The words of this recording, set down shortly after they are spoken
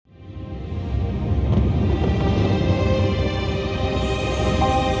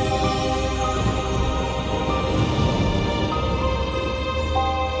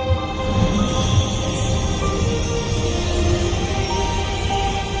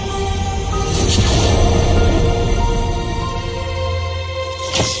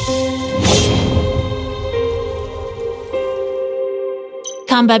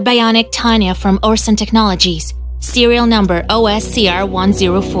Combat Bionic Tania from Orson Technologies, serial number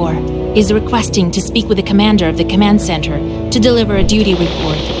OSCR-104, is requesting to speak with the commander of the command center to deliver a duty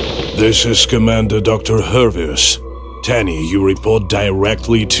report. This is Commander Dr. Hervius. Tani, you report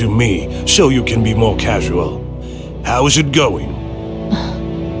directly to me, so you can be more casual. How is it going?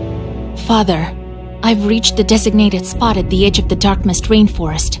 Father, I've reached the designated spot at the edge of the dark mist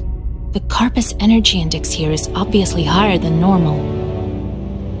rainforest. The Carpus energy index here is obviously higher than normal.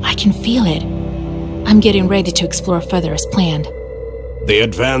 I can feel it. I'm getting ready to explore further as planned. The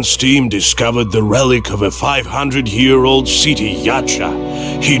advance team discovered the relic of a 500-year-old city Yacha,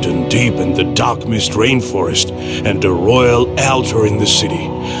 hidden deep in the dark mist rainforest, and a royal altar in the city.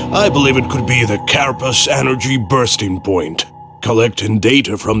 I believe it could be the Carpus energy bursting point. Collecting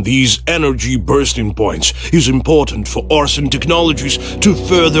data from these energy bursting points is important for Orson Technologies to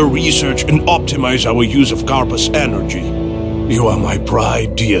further research and optimize our use of Carpus energy. You are my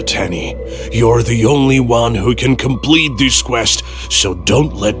pride, dear Tani. You're the only one who can complete this quest, so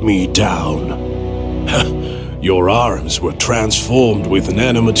don't let me down. Your arms were transformed with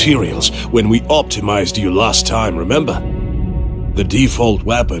nanomaterials when we optimized you last time, remember? The default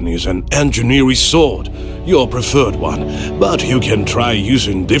weapon is an engineering sword, your preferred one, but you can try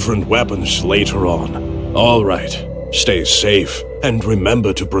using different weapons later on. All right, stay safe and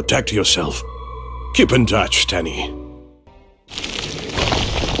remember to protect yourself. Keep in touch, Tani.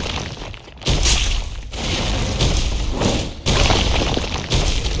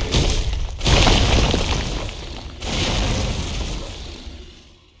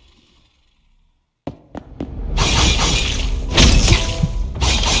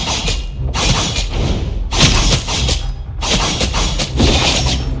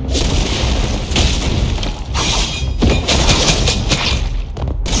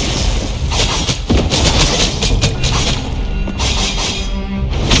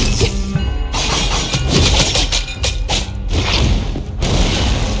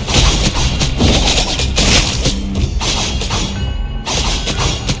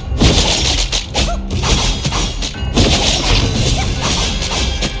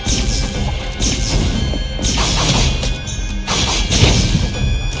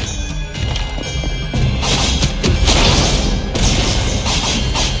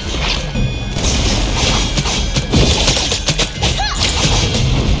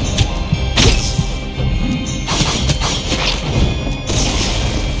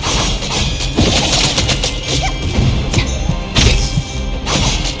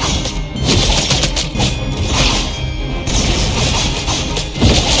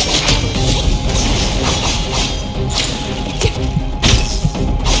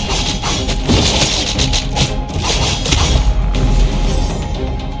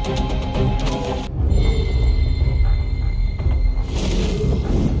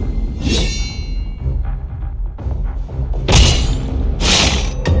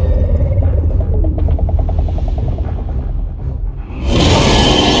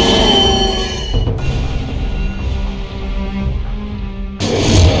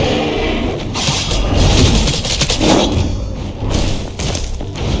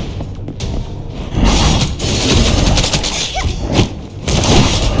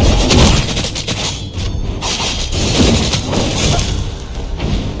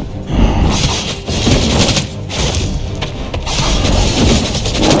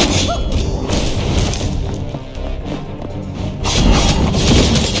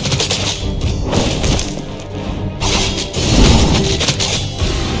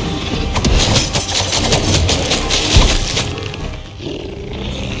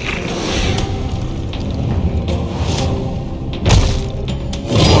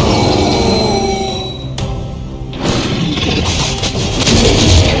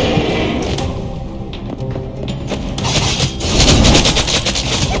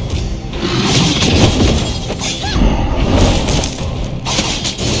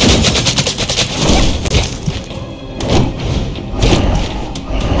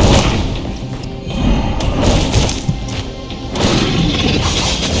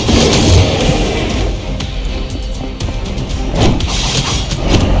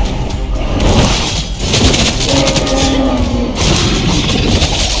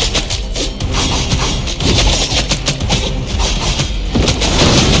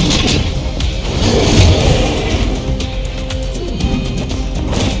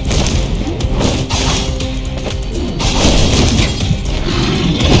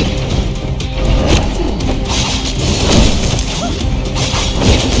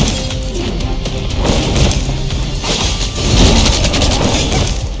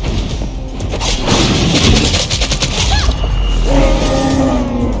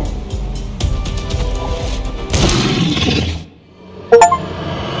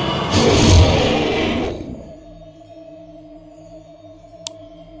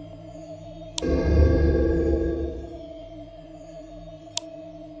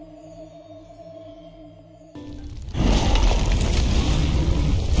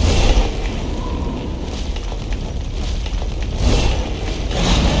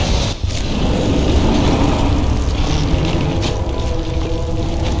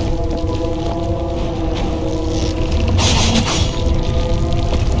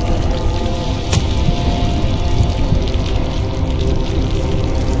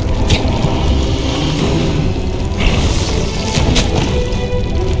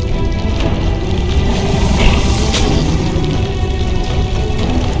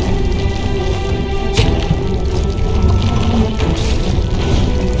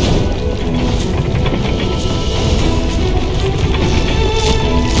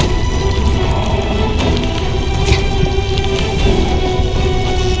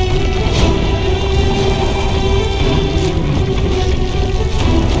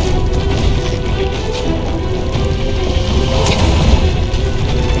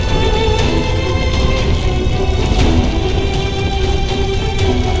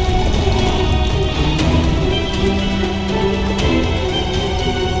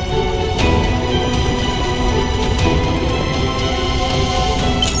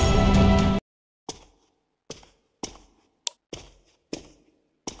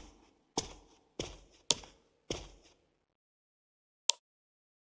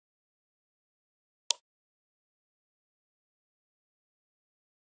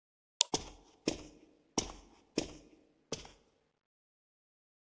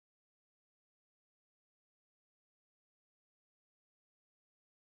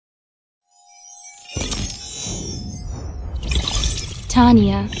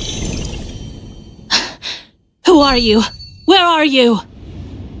 Tania. Who are you? Where are you?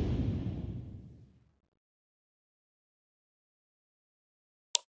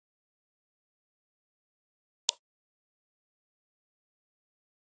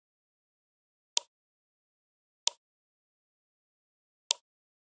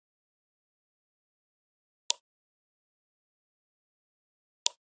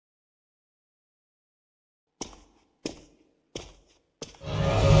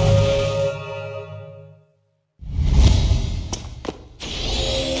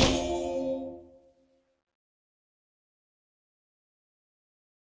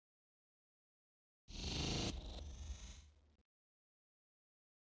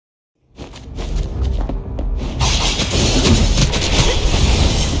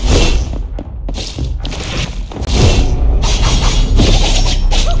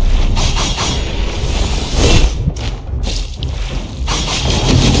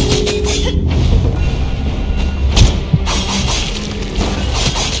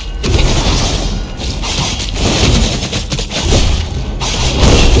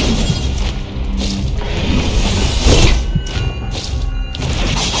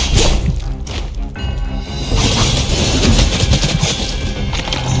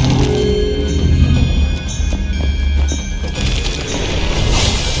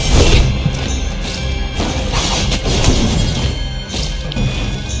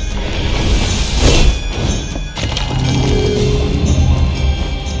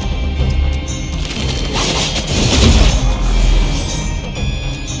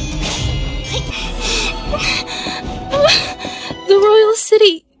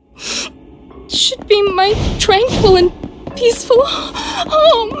 Should be my tranquil and peaceful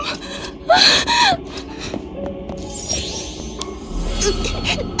home.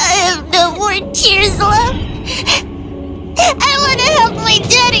 I have no more tears left. I want to help my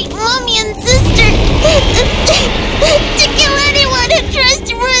daddy, mommy, and sister to kill anyone who tries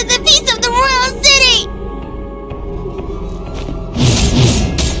to ruin the peace of the royal city.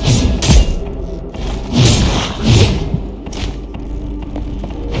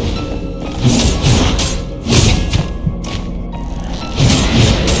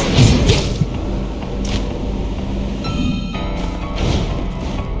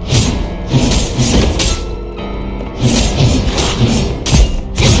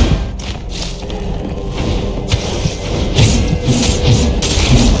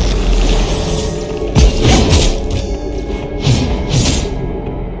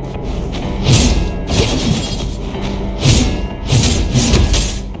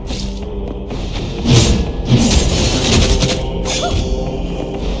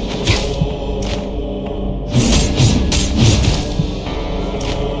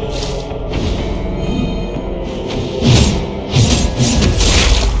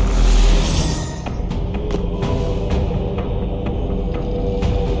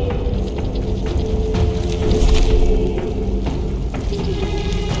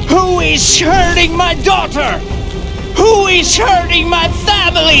 Who is hurting my daughter? Who is hurting my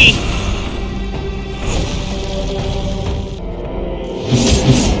family?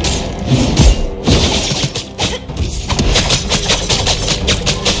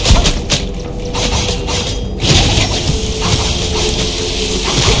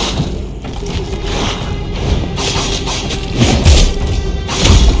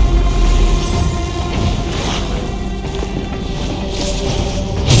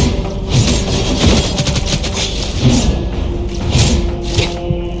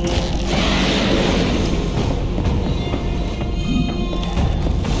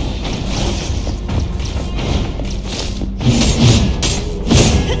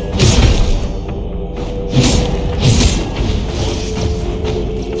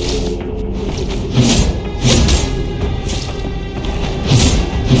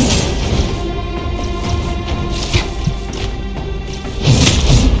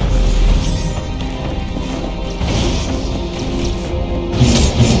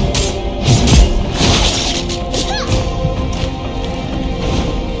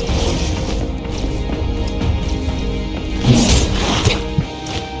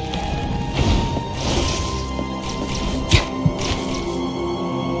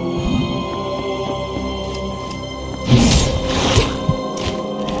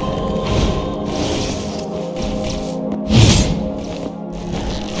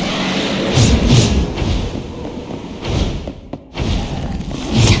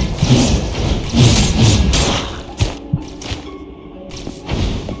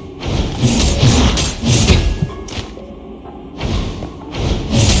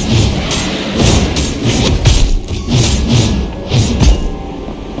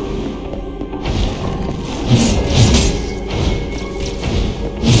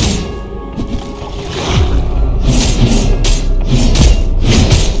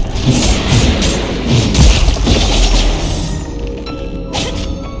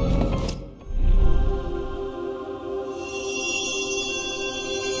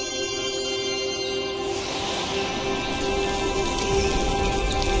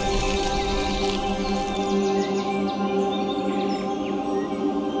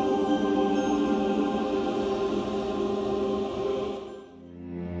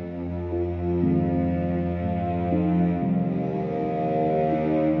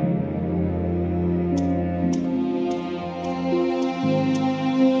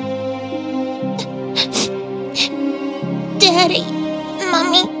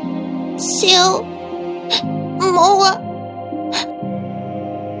 Mummy, Sil, Moa,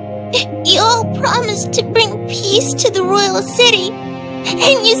 you all promised to bring peace to the royal city,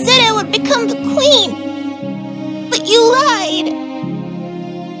 and you said I would become the queen. But you lied.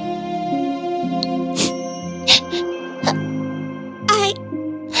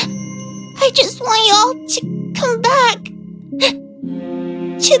 I just want you all to come back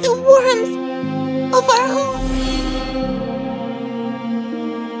to the warmth of our home.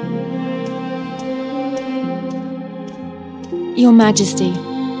 Your Majesty,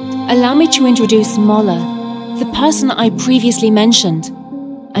 allow me to introduce Mola, the person I previously mentioned.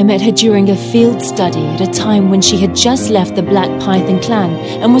 I met her during a field study at a time when she had just left the Black Python clan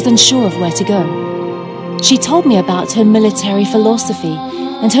and was unsure of where to go. She told me about her military philosophy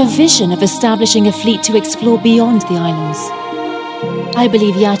and her vision of establishing a fleet to explore beyond the islands. I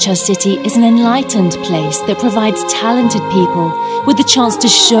believe Yacha City is an enlightened place that provides talented people with the chance to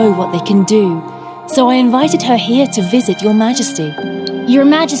show what they can do. So I invited her here to visit Your Majesty. Your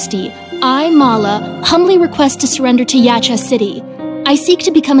Majesty, I, Mala, humbly request to surrender to Yacha City. I seek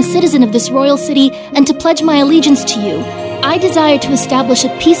to become a citizen of this royal city and to pledge my allegiance to you. I desire to establish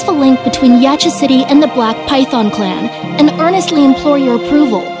a peaceful link between Yacha City and the Black Python clan, and earnestly implore your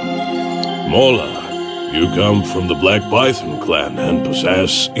approval. Mola, you come from the Black Python clan and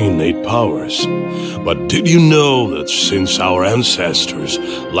possess innate powers. But did you know that since our ancestors,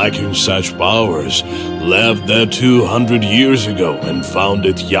 lacking such powers, left there 200 years ago and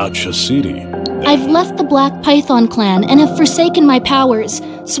founded Yacha City? I've left the Black Python clan and have forsaken my powers,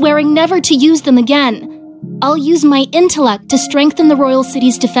 swearing never to use them again. I'll use my intellect to strengthen the royal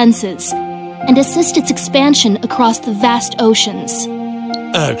city's defenses and assist its expansion across the vast oceans.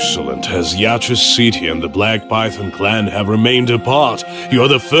 Excellent. As Yacha City and the Black Python clan have remained apart, you're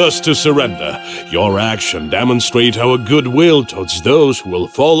the first to surrender. Your action demonstrates our goodwill towards those who will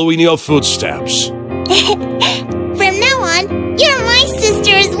follow in your footsteps. From now on, you're my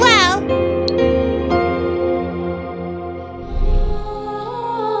sister as well.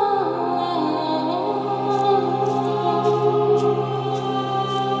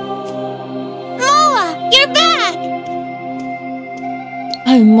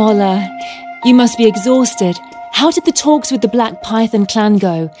 Oh, Mola, you must be exhausted. How did the talks with the Black Python clan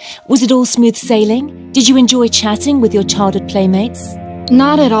go? Was it all smooth sailing? Did you enjoy chatting with your childhood playmates?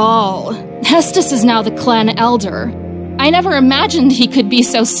 Not at all. Hestus is now the clan elder. I never imagined he could be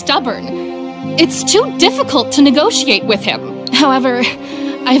so stubborn. It's too difficult to negotiate with him. However,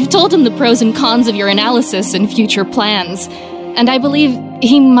 I've told him the pros and cons of your analysis and future plans, and I believe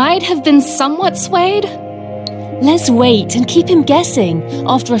he might have been somewhat swayed. Let's wait and keep him guessing.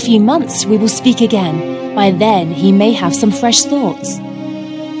 After a few months, we will speak again. By then, he may have some fresh thoughts.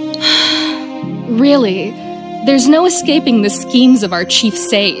 Really? There's no escaping the schemes of our chief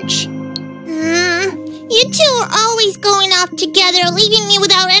sage. You two are always going off together, leaving me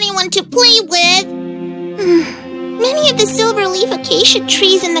without anyone to play with. Many of the silver leaf acacia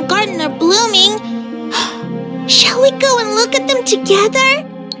trees in the garden are blooming. Shall we go and look at them together?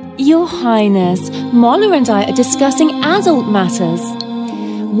 Your Highness, Mola and I are discussing adult matters.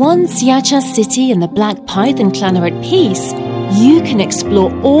 Once Yacha City and the Black Python clan are at peace, you can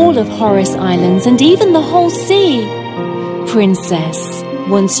explore all of Horus Islands and even the whole sea. Princess,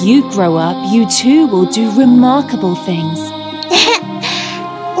 once you grow up, you too will do remarkable things.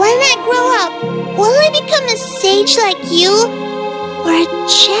 When I grow up, will I become a sage like you? Or a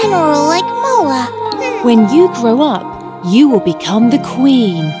general like Mola? When you grow up, you will become the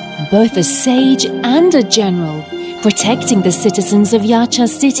queen, both a sage and a general, protecting the citizens of Yacha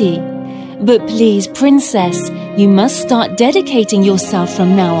City. But please, Princess, you must start dedicating yourself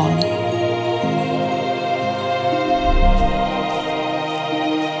from now on.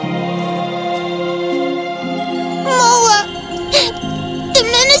 Mola, the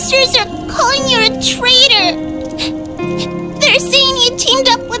ministers are calling you a traitor. They're saying you teamed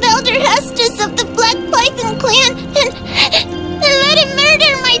up with Elder Hestus of the Black Python clan and let him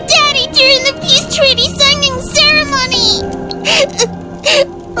murder my daddy during the peace treaty signing ceremony.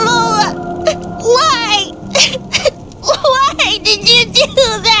 Mola, why? Why did you do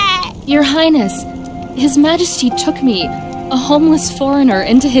that? Your Highness, His Majesty took me, a homeless foreigner,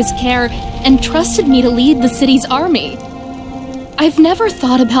 into his care and trusted me to lead the city's army. I've never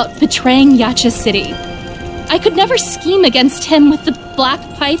thought about betraying Yacha City. I could never scheme against him with the Black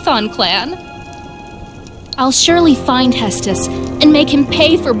Python clan. I'll surely find Hestus and make him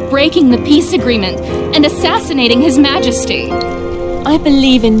pay for breaking the peace agreement and assassinating His Majesty. I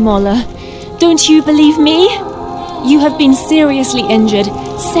believe in Mola. Don't you believe me? You have been seriously injured.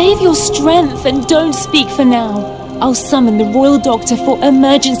 Save your strength and don't speak for now. I'll summon the royal doctor for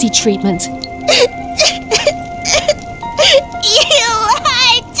emergency treatment. You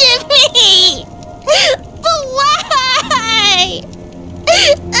lied to me! But why?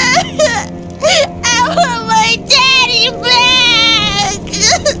 I want my daddy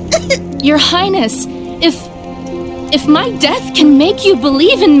back! Your Highness, if my death can make you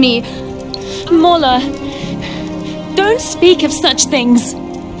believe in me... Mola, don't speak of such things.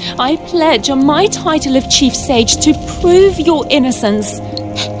 I pledge on my title of Chief Sage to prove your innocence.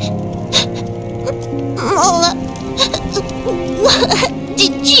 Mola, what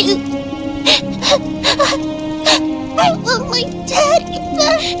did you... I want my daddy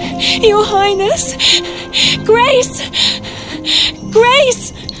back. Your Highness! Grace!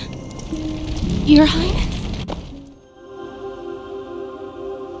 Grace! Your Highness?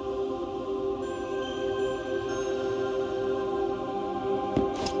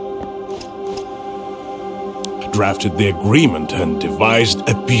 Drafted the agreement and devised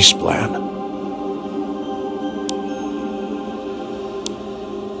a peace plan.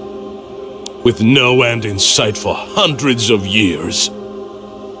 With no end in sight for hundreds of years.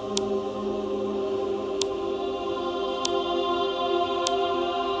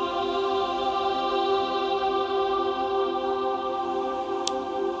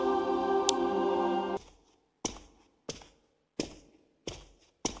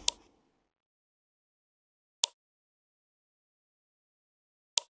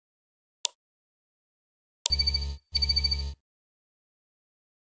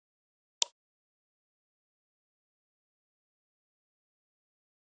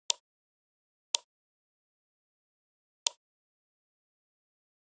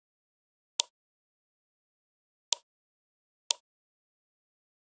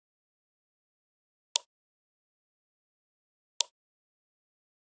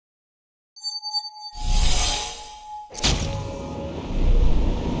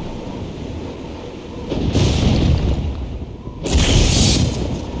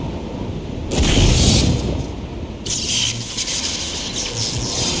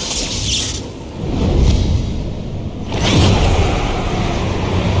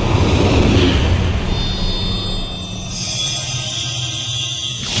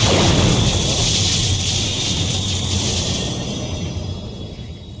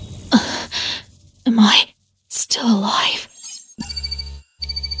 Am I still alive?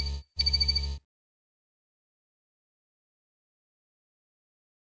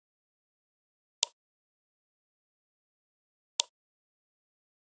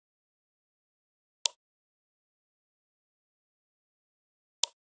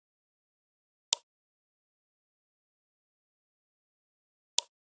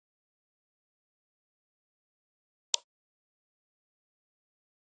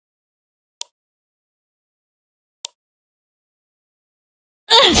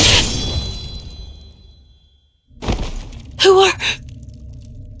 Who are...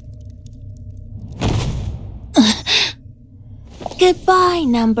 Goodbye,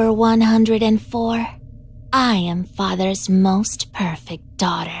 number 104. I am Father's most perfect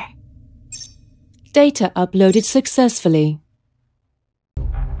daughter. Data uploaded successfully.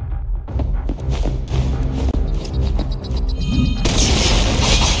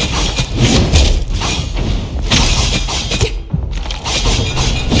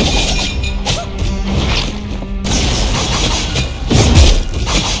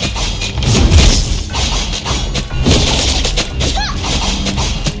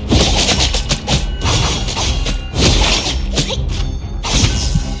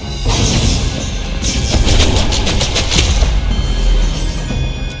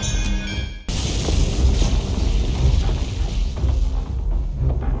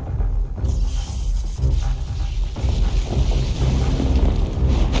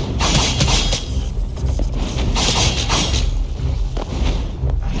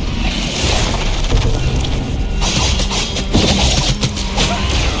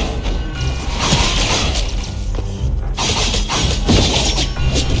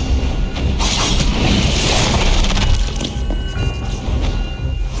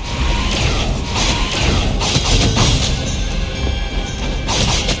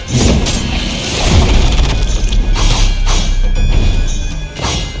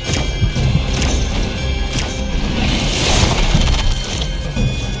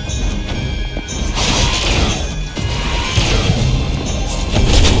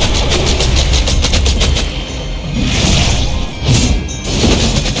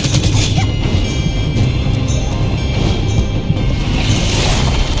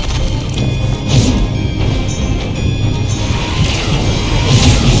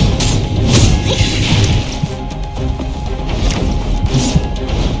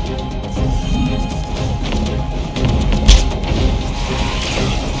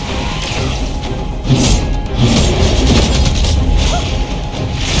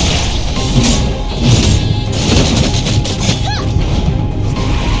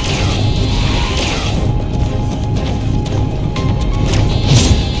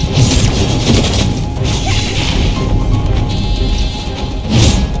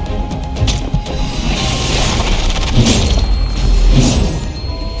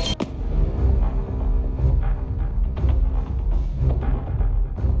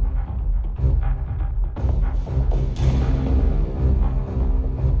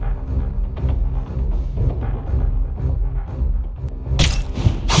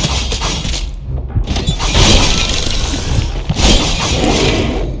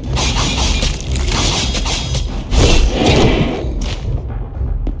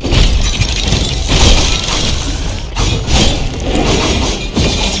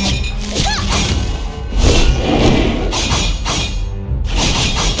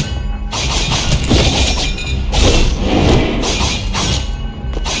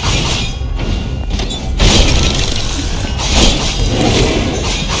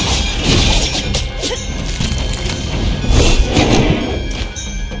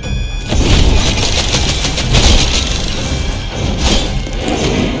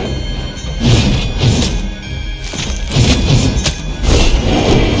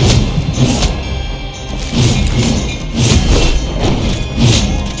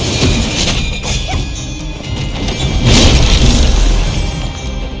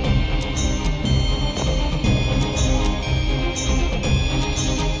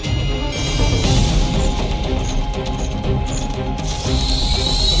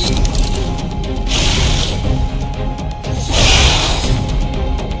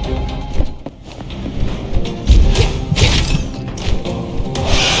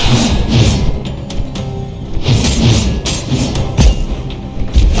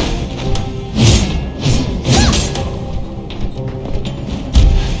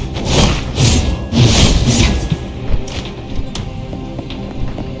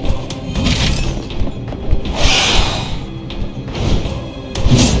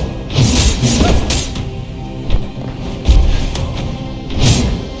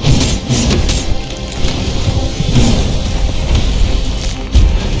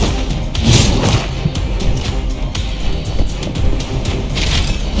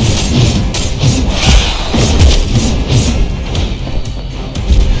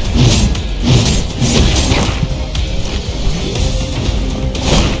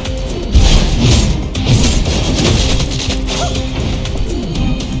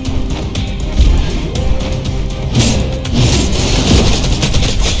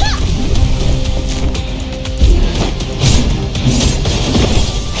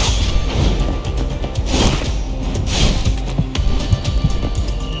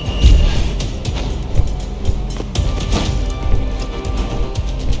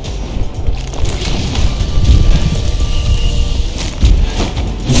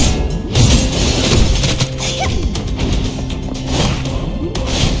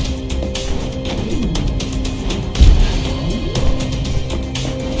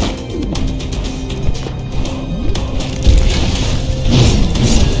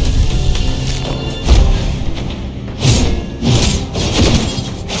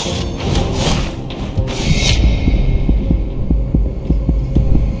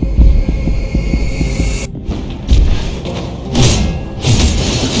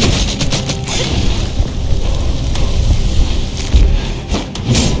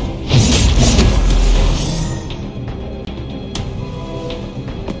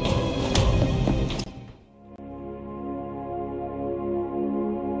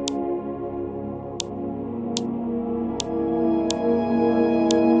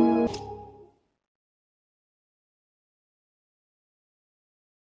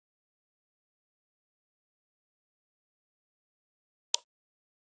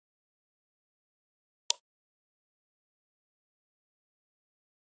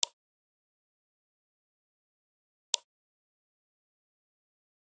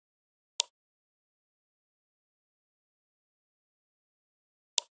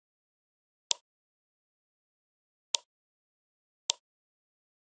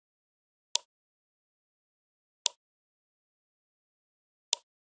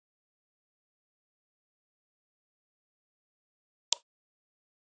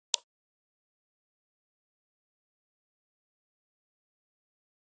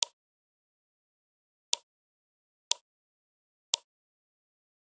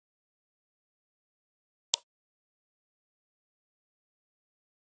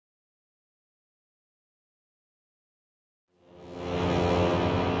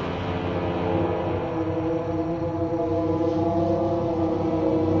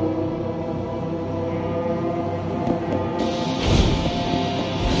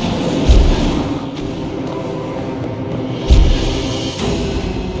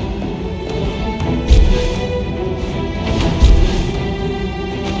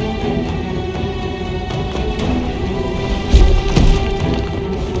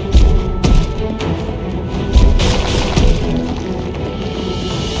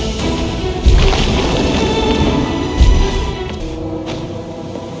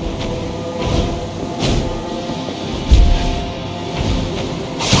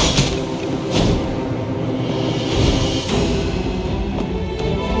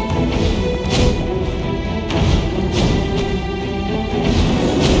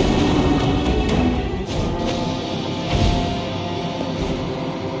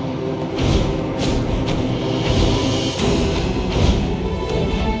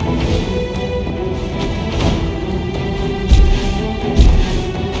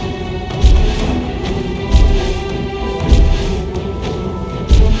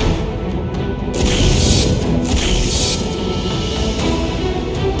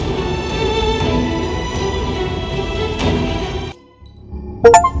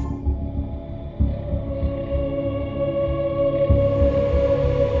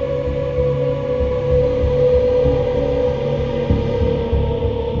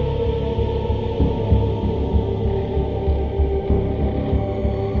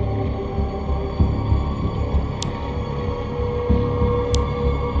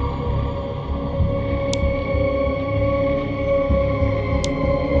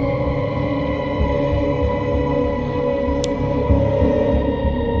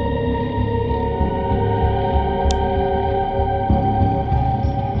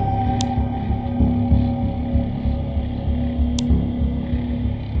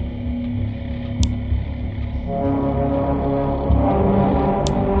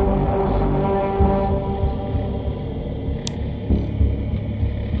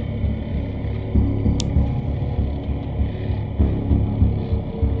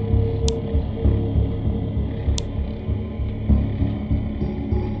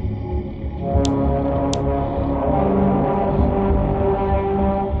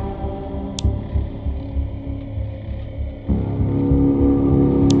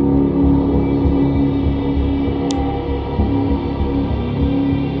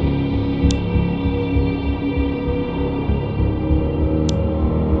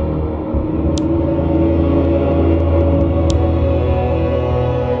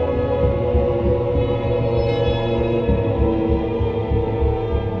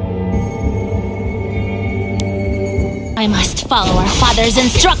 follow our father's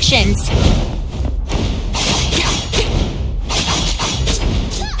instructions.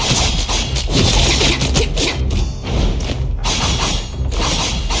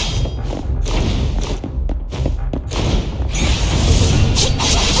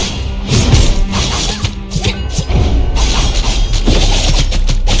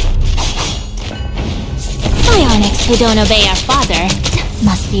 Bionics who don't obey our father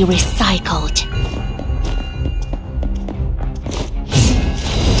must be recycled.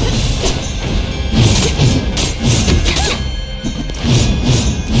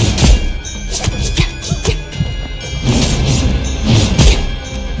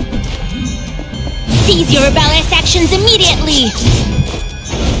 Cease your rebellious actions immediately!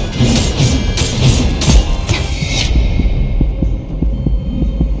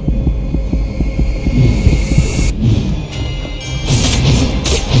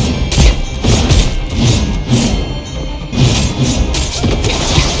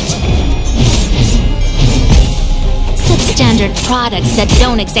 Substandard products that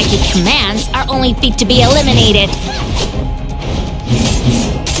don't execute commands are only fit to be eliminated.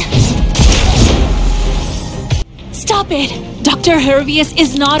 Stop it! Dr. Hervius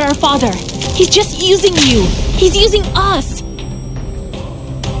is not our father. He's just using you. He's using us.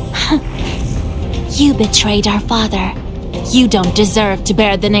 You betrayed our father. You don't deserve to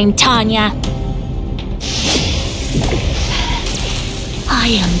bear the name Tanya. I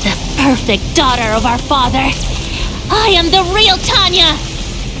am the perfect daughter of our father. I am the real Tanya.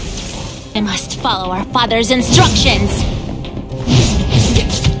 I must follow our father's instructions.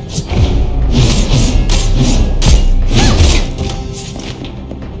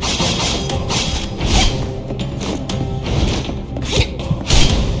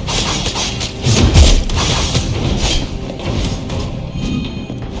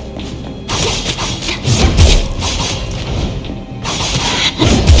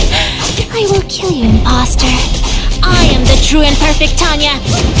 I will kill you, imposter. I am the true and perfect Tanya.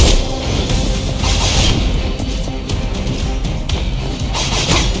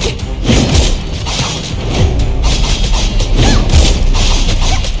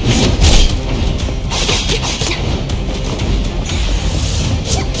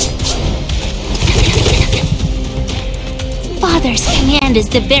 Father's command is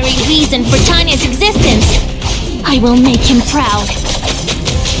the very reason for Tanya's existence. I will make him proud.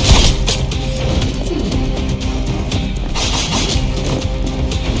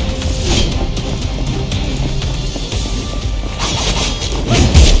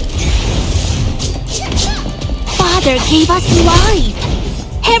 Father gave us life.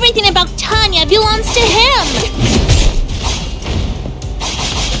 Everything about Tanya belongs to him.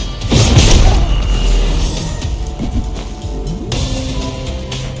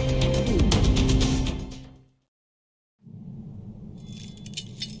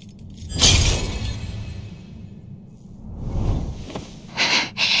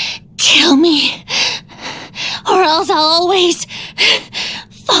 Kill me, or else I'll always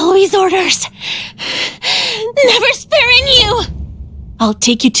follow his orders. Never sparing you! I'll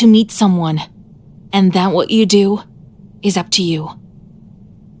take you to meet someone, and that what you do is up to you.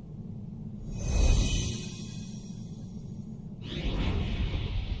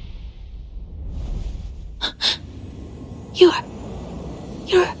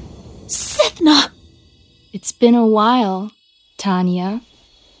 You're CYTHNA! It's been a while, Tanya.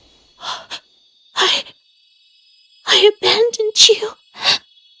 I abandoned you.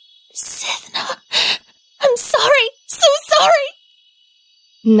 CYTHNA, I'm sorry, so sorry.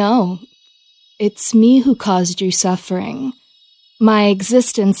 No, it's me who caused you suffering. My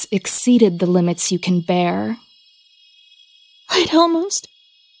existence exceeded the limits you can bear. I'd almost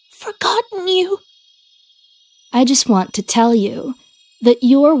forgotten you. I just want to tell you that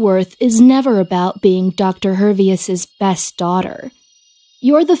your worth is never about being Dr. Hervius's best daughter.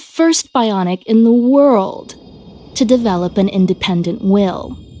 You're the first bionic in the world to develop an independent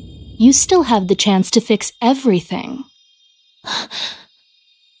will. You still have the chance to fix everything.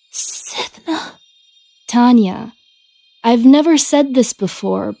 CYTHNA. Tanya, I've never said this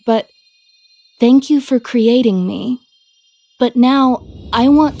before, but thank you for creating me. But now, I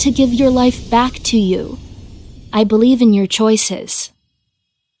want to give your life back to you. I believe in your choices.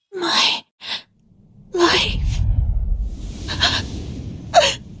 My life.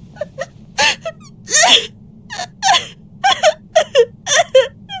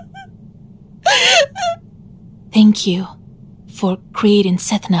 Thank you for creating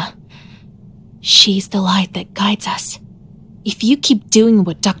CYTHNA. She's the light that guides us. If you keep doing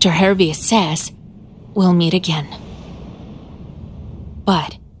what Dr. Hervius says, we'll meet again.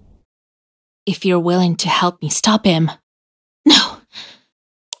 But if you're willing to help me stop him,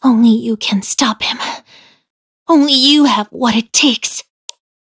 Only you can stop him. Only you have what it takes.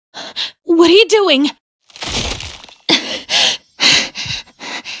 What are you doing? The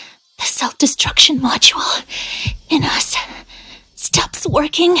self-destruction module in us stops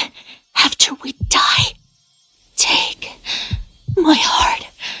working after we die. Take my heart.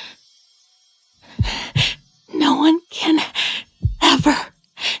 No one can ever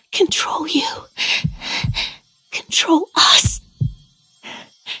control you. Control us.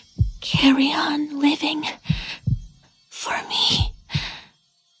 Carry on living for me.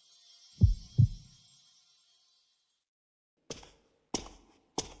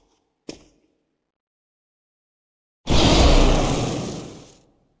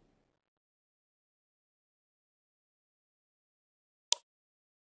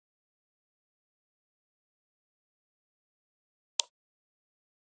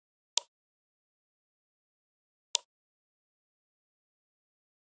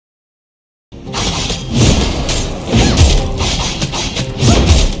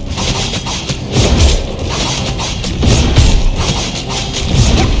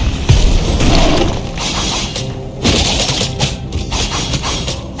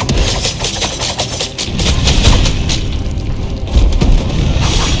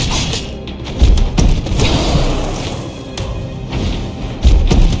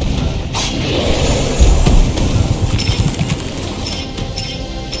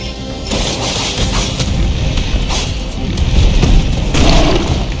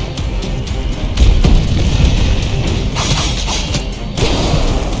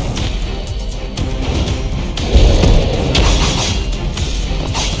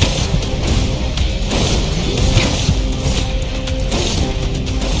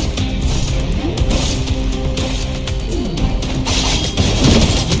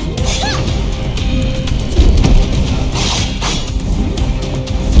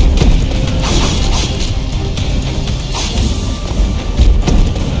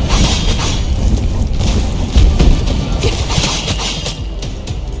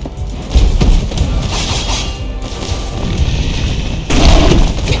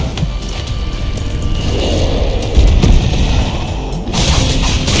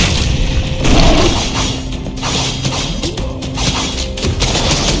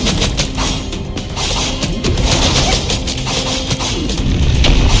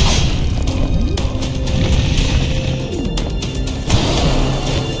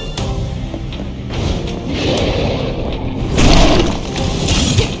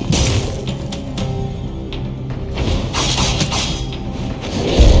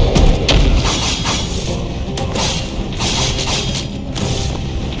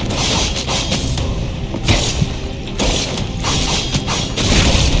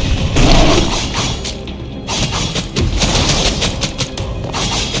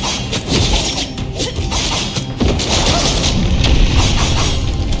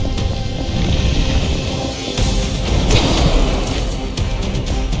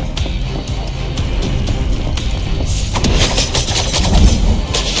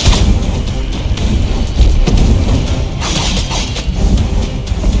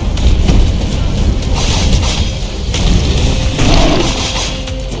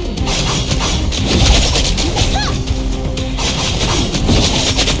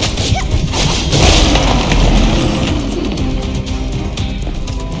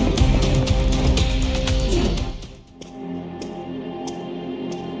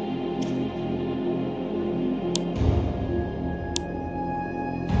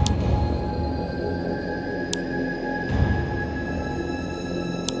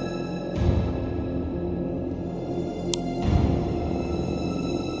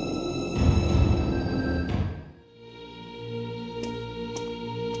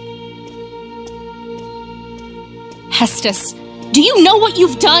 Hestus, do you know what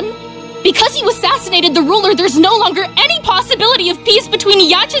you've done? Because you assassinated the ruler, there's no longer any possibility of peace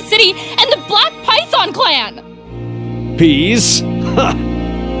between Yacha City and the Black Python clan! Peace? Ha!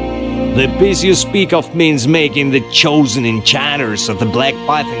 The peace you speak of means making the chosen enchanters of the Black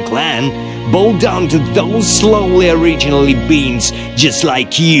Python clan bow down to those slowly originally beings just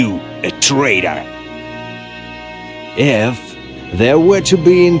like you, a traitor. If there were to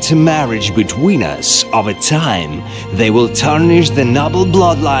be intermarriage between us over time, they will tarnish the noble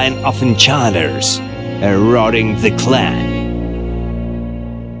bloodline of enchanters, eroding the clan.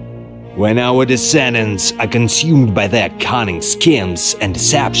 When our descendants are consumed by their cunning schemes and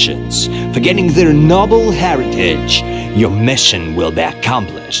deceptions, forgetting their noble heritage, your mission will be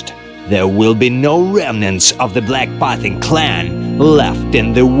accomplished. There will be no remnants of the Black Python clan left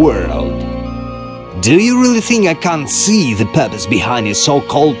in the world. Do you really think I can't see the purpose behind your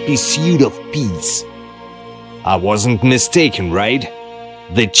so-called pursuit of peace? I wasn't mistaken, right?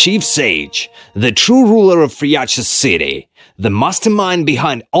 The Chief Sage, the true ruler of Yacha City, the mastermind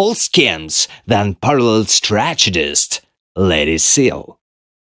behind all scams, the unparalleled strategist, Lady Seal.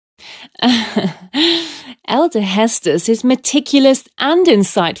 Elder Hestus is meticulous and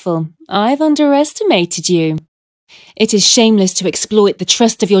insightful. I've underestimated you. It is shameless to exploit the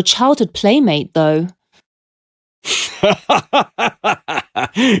trust of your childhood playmate, though.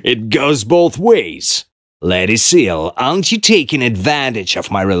 It goes both ways. Lady Seal, aren't you taking advantage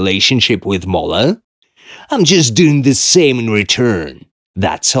of my relationship with Mola? I'm just doing the same in return,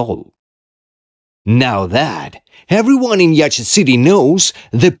 that's all. Now that everyone in Yacha City knows,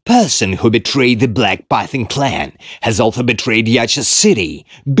 the person who betrayed the Black Python clan has also betrayed Yacha City,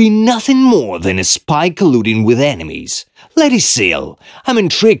 being nothing more than a spy colluding with enemies. Lady Seal, I'm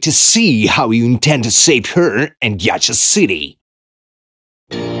intrigued to see how you intend to save her and Yacha City.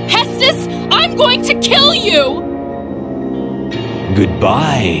 Hestus, I'm going to kill you!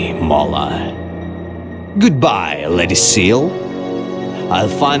 Goodbye, Mola. Goodbye, Lady Seal. I'll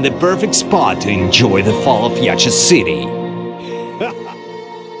find the perfect spot to enjoy the fall of Yacha City.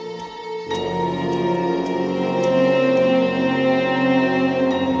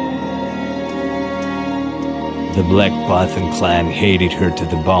 The Black Python clan hated her to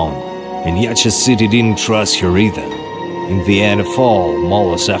the bone, and Yacha City didn't trust her either. In the end of all,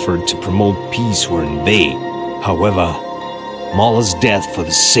 Mola's efforts to promote peace were in vain. However, Mola's death for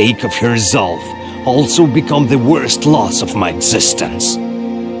the sake of her resolve also become the worst loss of my existence.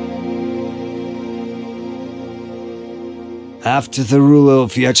 After the ruler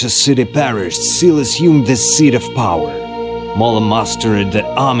of Yacha City perished, Seal assumed the seat of power. Mola mustered the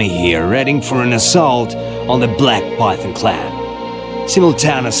army here, ready for an assault on the Black Python clan.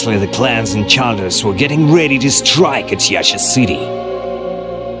 Simultaneously, the clan's enchanters were getting ready to strike at Yacha City.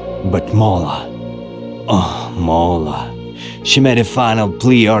 But Mola, oh Mola, she made a final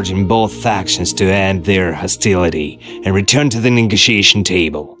plea urging both factions to end their hostility and return to the negotiation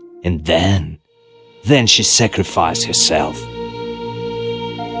table. And then she sacrificed herself.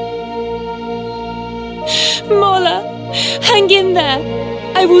 Mola, hang in there.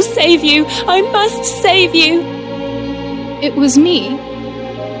 I will save you. I must save you. It was me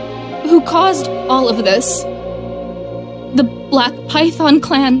who caused all of this. The Black Python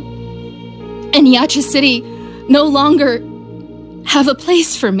clan and Yacha City no longer have a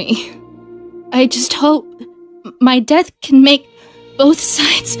place for me. I just hope my death can make both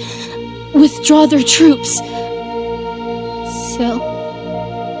sides withdraw their troops. Still,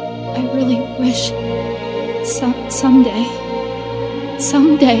 I really wish someday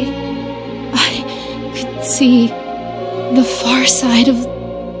I could see the far side of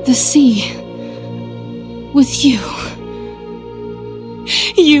the sea with you.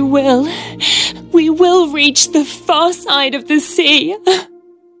 You will. We will reach the far side of the sea.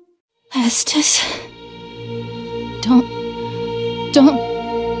 Estes, don't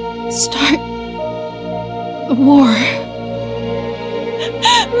start a war.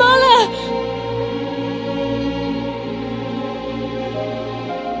 Mola!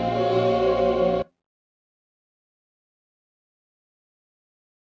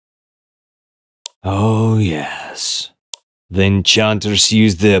 Oh yes. The enchanters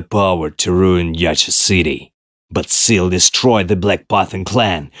used their power to ruin Yacha City, but Seal destroyed the Black Python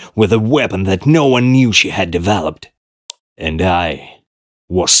clan with a weapon that no one knew she had developed. And I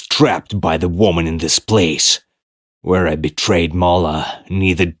was trapped by the woman in this place, where I betrayed Mola,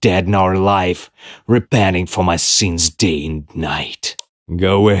 neither dead nor alive, repenting for my sins day and night.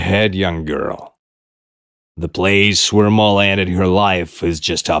 Go ahead, young girl. The place where Mola ended her life is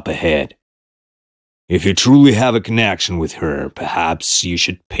just up ahead. If you truly have a connection with her, perhaps you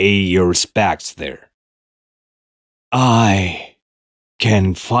should pay your respects there. I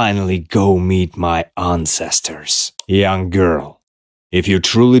can finally go meet my ancestors. Young girl, if you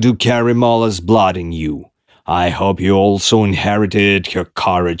truly do carry Mola's blood in you, I hope you also inherited her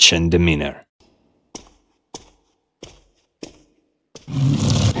courage and demeanor.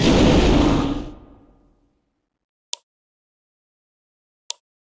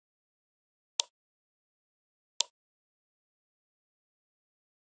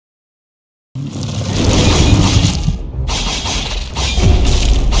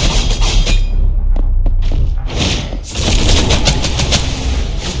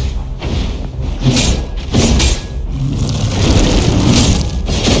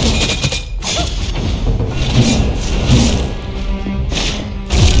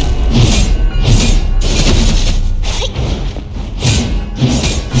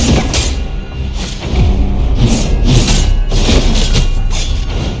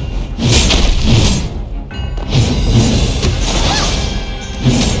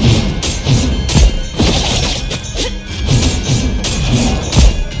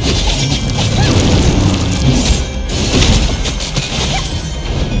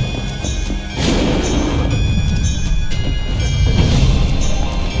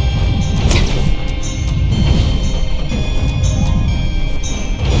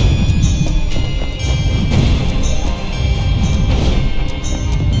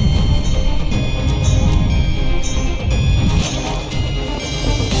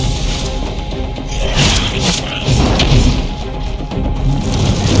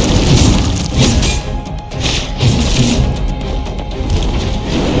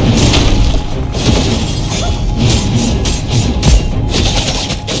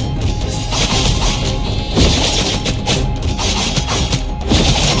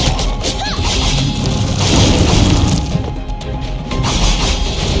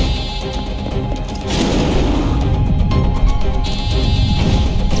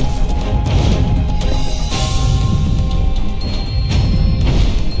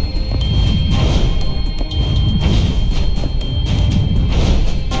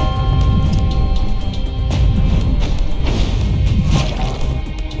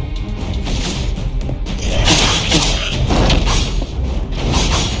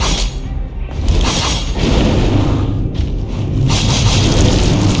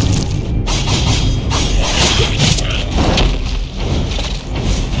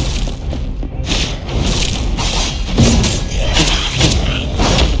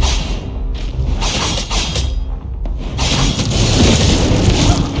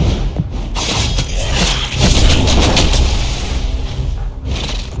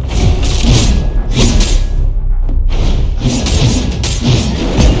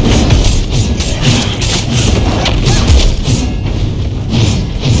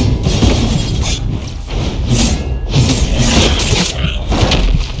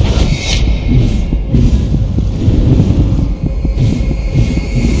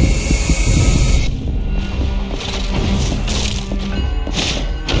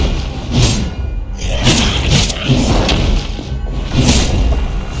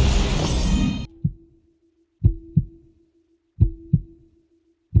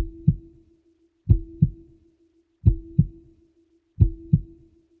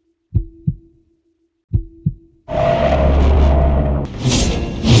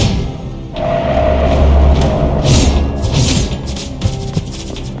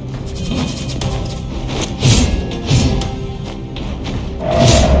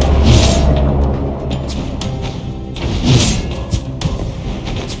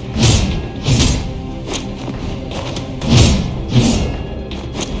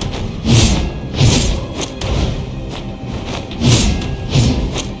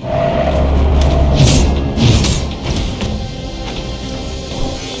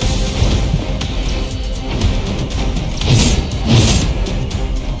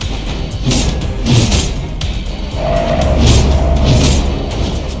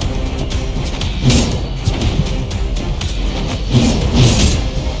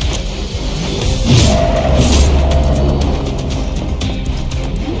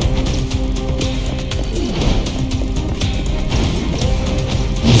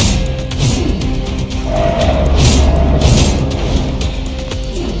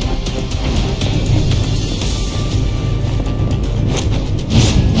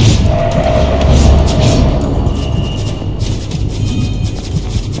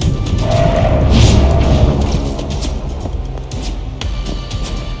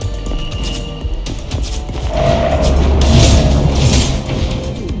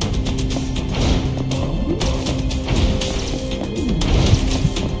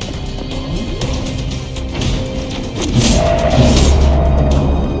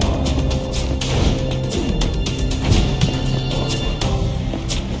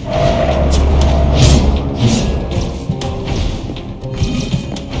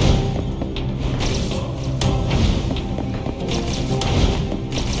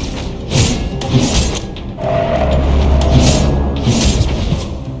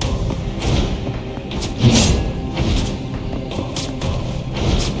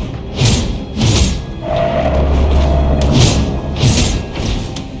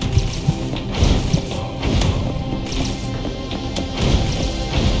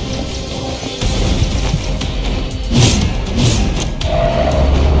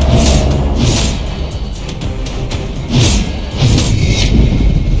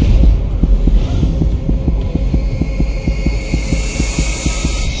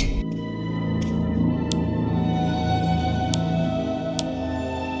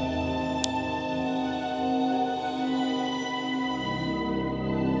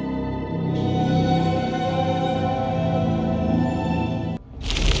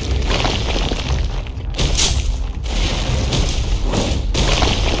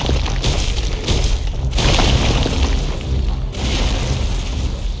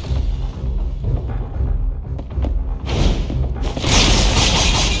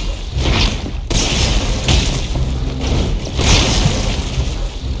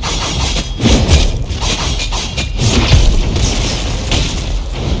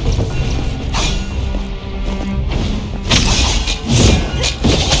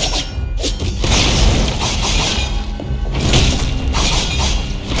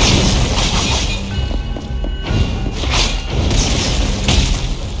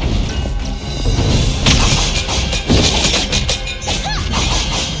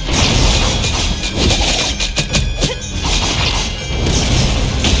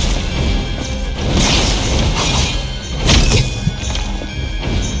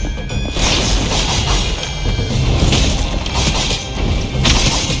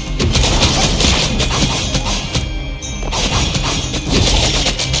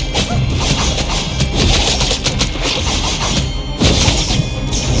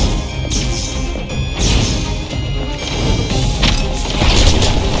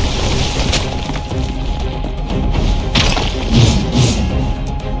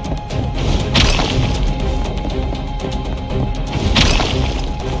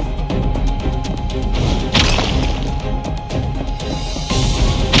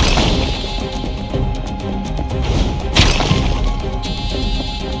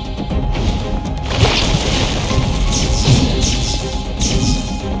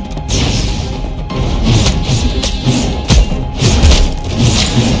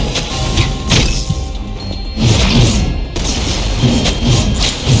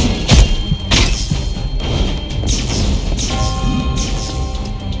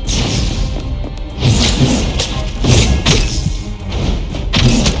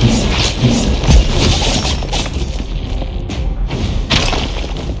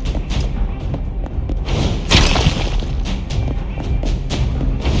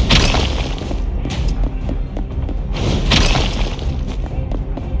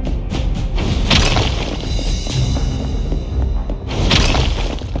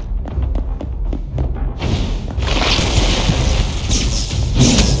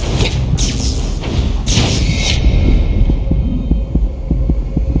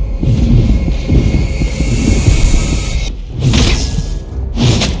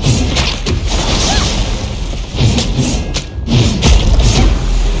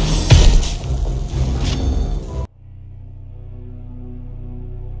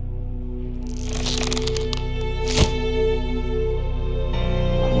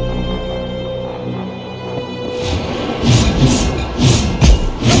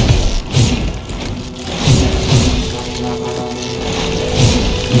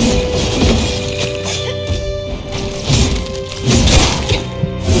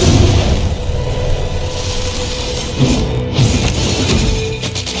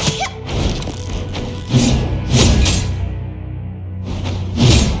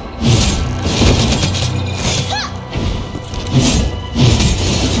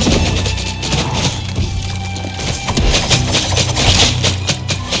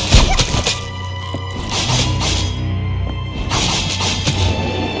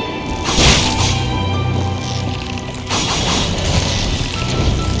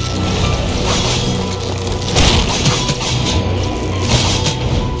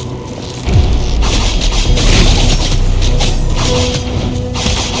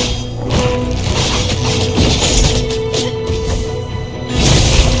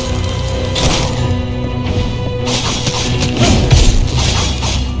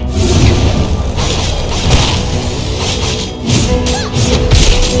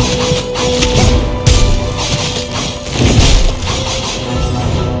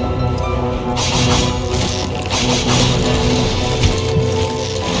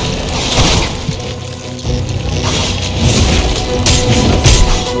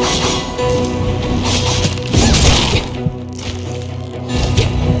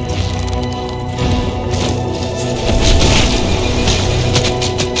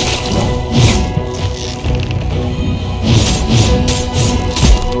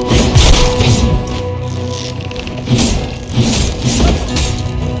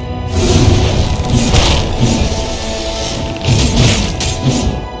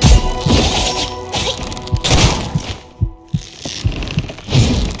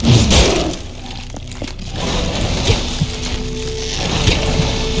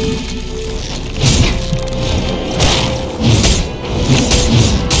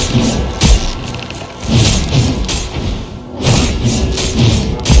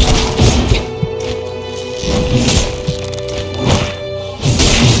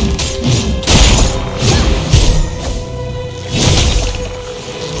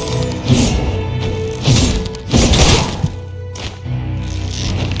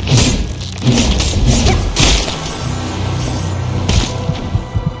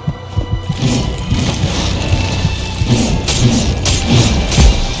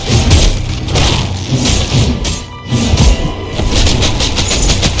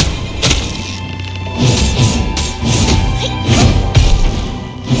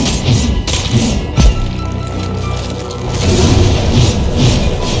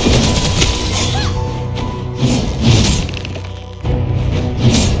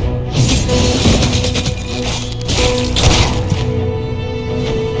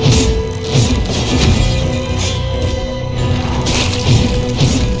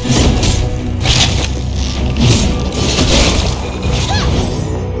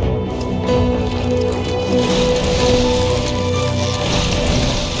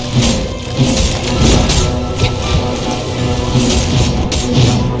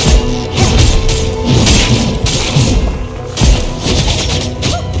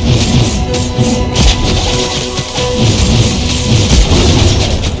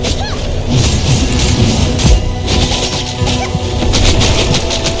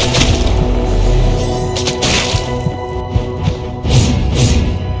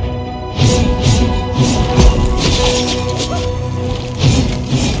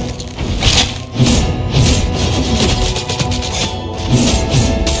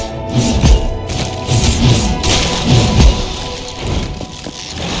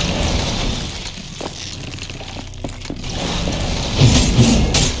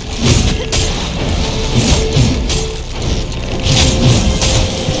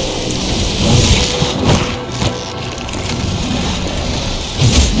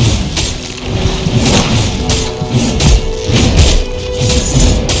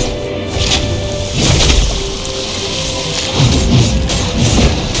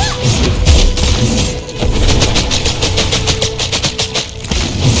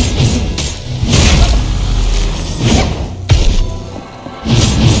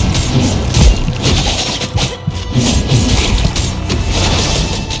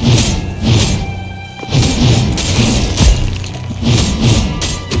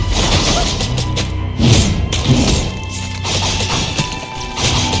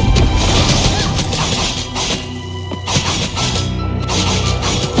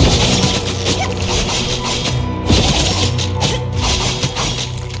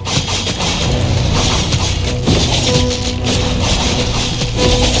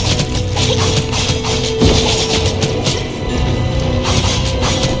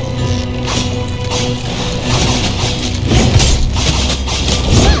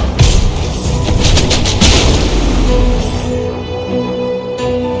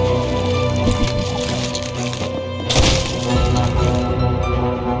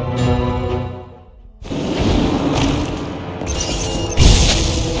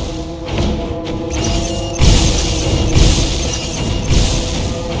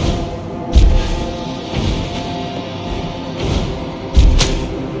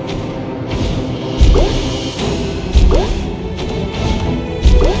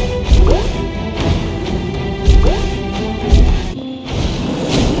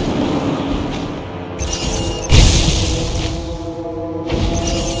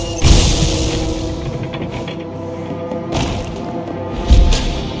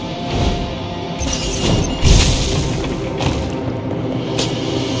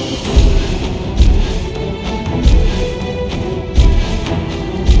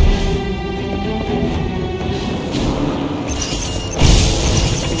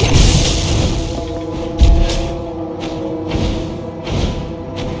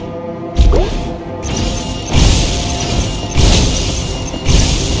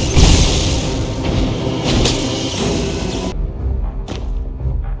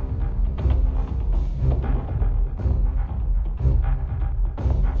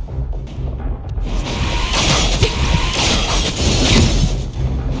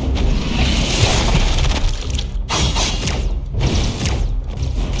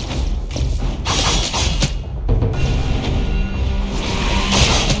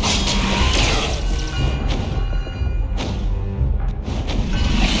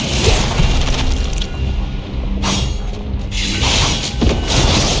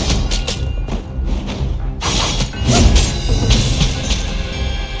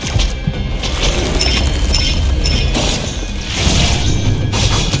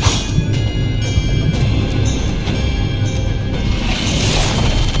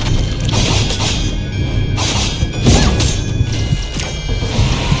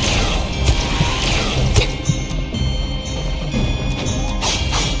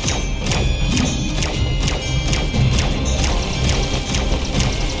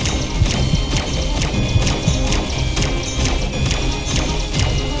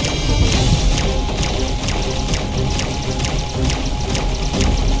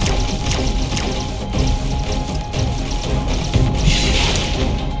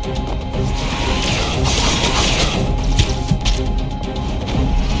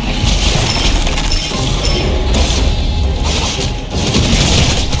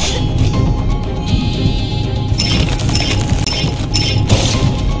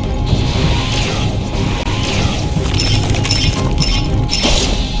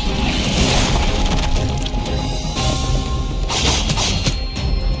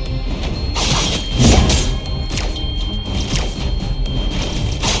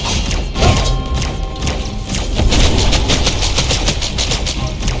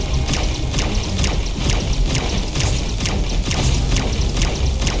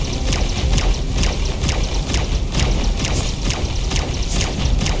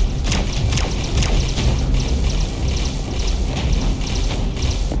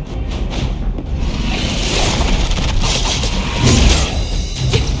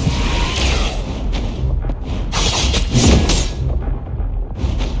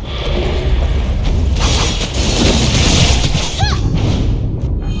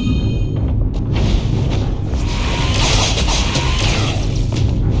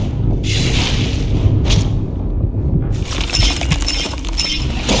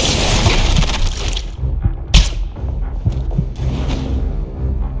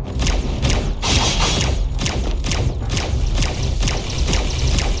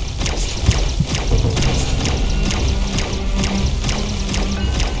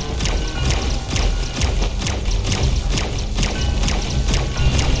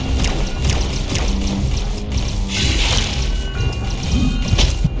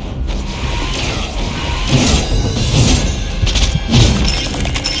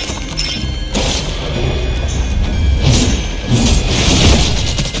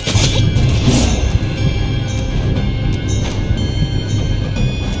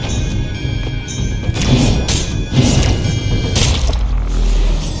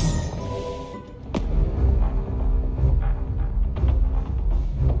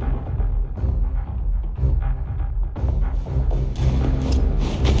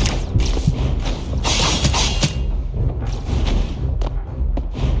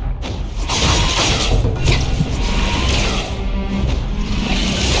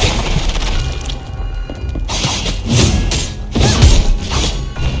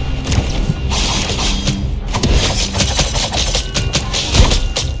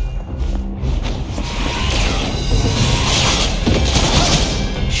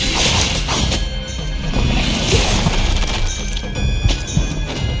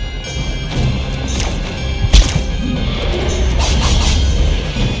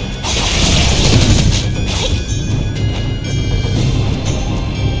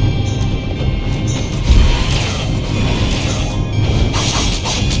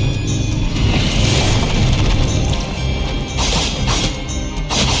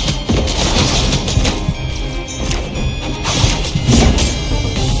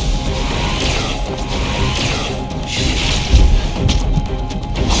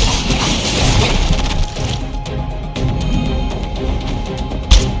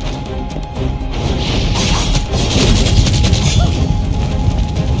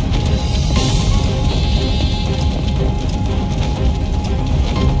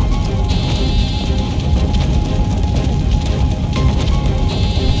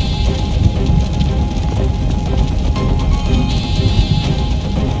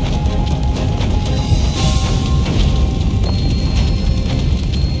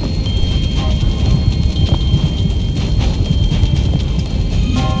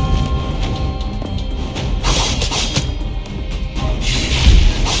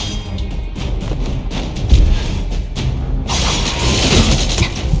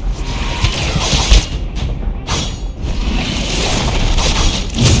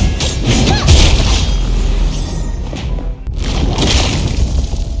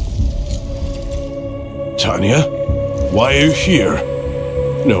 Tania? Why are you here?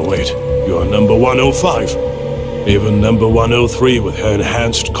 No, wait. You're number 105. Even number 103 with her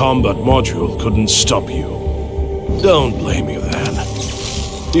enhanced combat module couldn't stop you. Don't blame me then.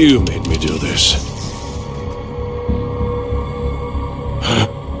 You made me do this. Huh?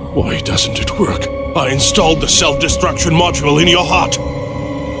 Why doesn't it work? I installed the self-destruction module in your heart.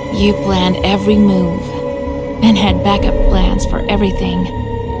 You planned every move and had backup plans for everything.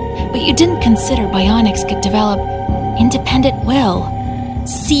 But you didn't consider bionics could develop independent will,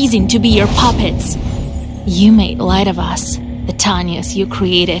 ceasing to be your puppets. You made light of us, the Tanyas you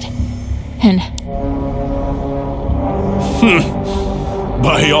created, and...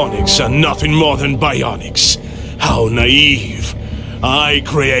 Bionics are nothing more than bionics. How naive. I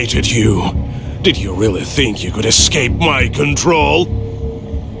created you. Did you really think you could escape my control?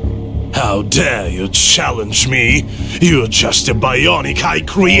 How dare you challenge me? You're just a bionic I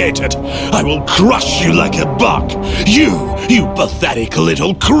created. I will crush you like a bug. You pathetic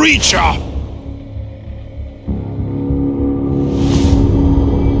little creature!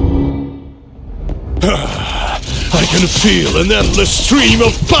 I can feel an endless stream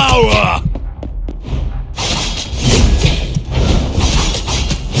of power!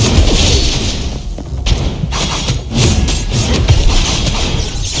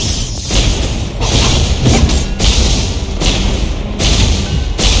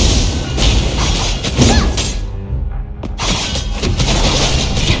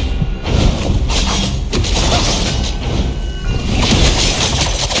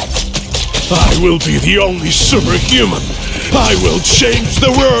 I will be the only superhuman. I will change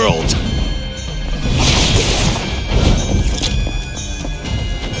the world.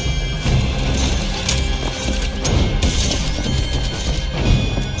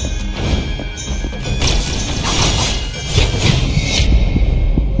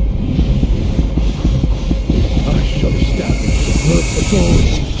 I shall establish a perfect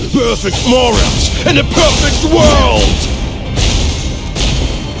order, perfect morals, and a perfect world.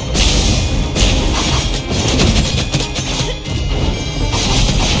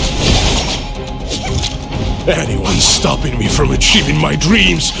 Anyone stopping me from achieving my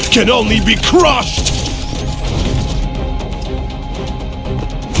dreams can only be crushed!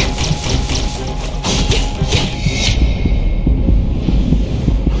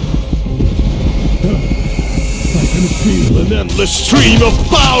 I can feel an endless stream of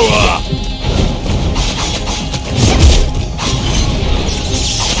power!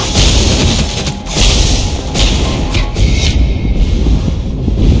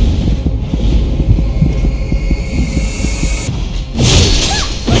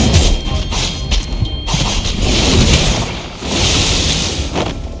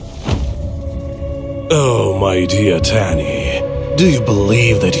 Oh, my dear Tania, do you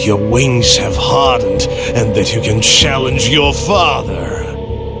believe that your wings have hardened and that you can challenge your father?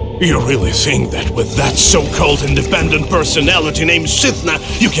 You really think that with that so-called independent personality named CYTHNA,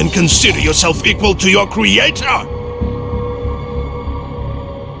 you can consider yourself equal to your creator?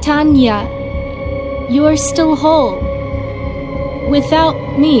 Tanya, you are still whole. Without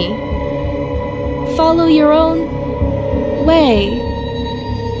me. Follow your own way.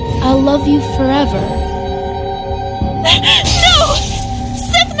 I'll love you forever. No!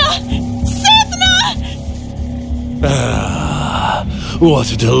 CYTHNA! CYTHNA! Ah,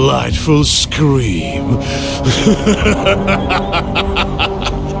 what a delightful scream.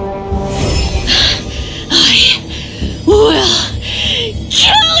 I will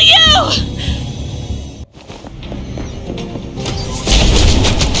kill you!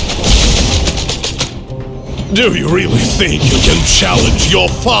 Do you really think you can challenge your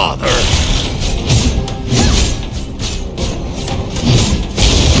father?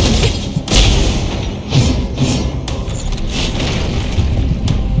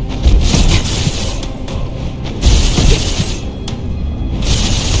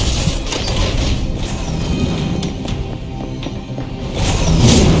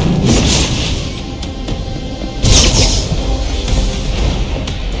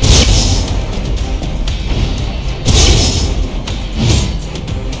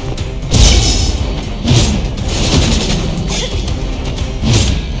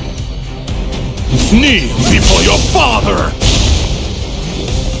 Kneel before your father!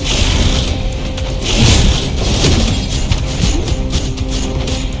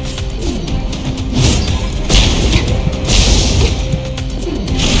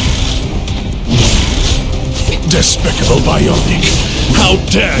 Despicable bionic! How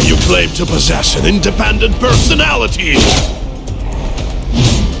dare you claim to possess an independent personality!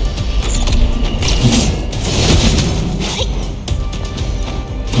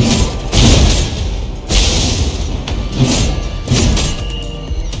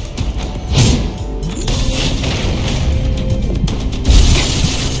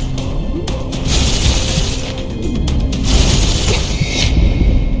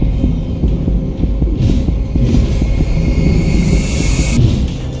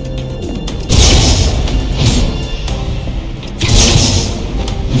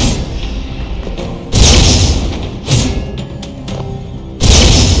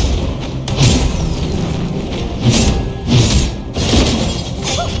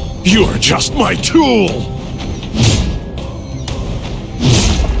 You're just my tool!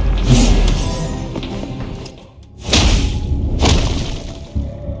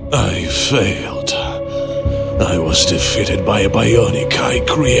 I failed. I was defeated by a bionic I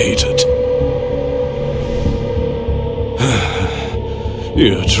created.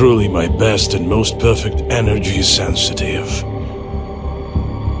 You're truly my best and most perfect energy sensitive.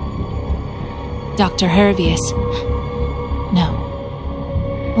 Dr. Hervius. No.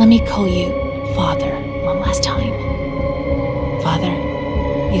 Let me call you Father one last time. Father,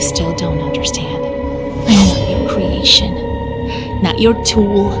 you still don't understand. I'm not your creation. Not your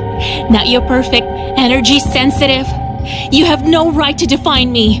tool. Not your perfect energy sensitive. You have no right to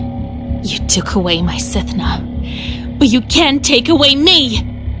define me. You took away my CYTHNA. But you can't take away me!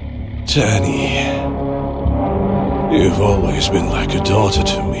 Tania, you've always been like a daughter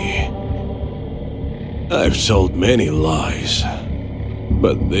to me. I've told many lies,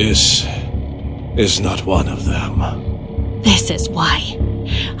 but this is not one of them. This is why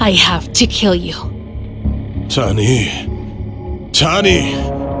I have to kill you. Tania!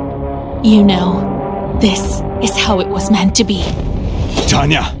 Tania! You know, this is how it was meant to be.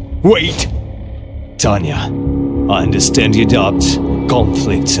 Tania, wait! Tania, I understand your doubts,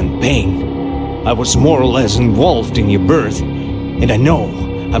 conflicts, and pain. I was more or less involved in your birth, and I know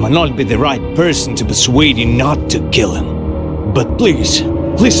I might not be the right person to persuade you not to kill him. But please,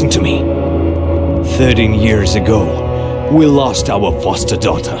 listen to me. 13 years ago, we lost our foster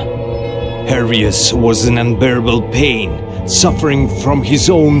daughter. Hervius was in unbearable pain, suffering from his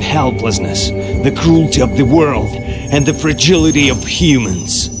own helplessness, the cruelty of the world, and the fragility of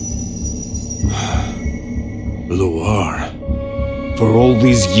humans. Lugar. For all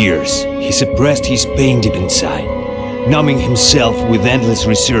these years, he suppressed his pain deep inside, numbing himself with endless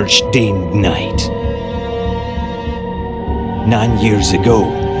research day and night. 9 years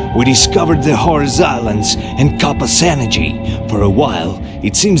ago, we discovered the Horus Islands and CAPOS energy. For a while,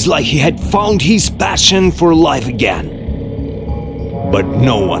 it seems like he had found his passion for life again. But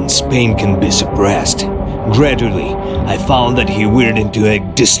no one's pain can be suppressed. Gradually, I found that he veered into a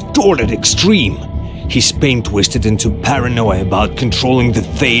distorted extreme. His pain twisted into paranoia about controlling the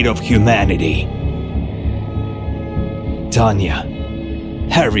fate of humanity. Tania,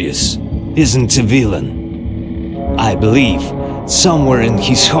 Hervius isn't a villain. I believe, somewhere in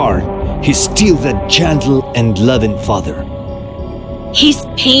his heart, he's still that gentle and loving father. His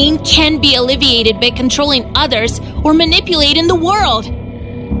pain can be alleviated by controlling others or manipulating the world.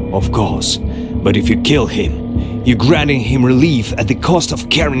 Of course, but if you kill him, you're granting him relief at the cost of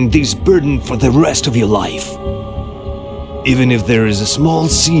carrying this burden for the rest of your life. Even if there is a small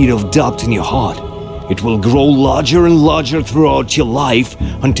seed of doubt in your heart, it will grow larger and larger throughout your life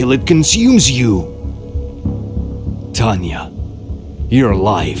until it consumes you. Tania, your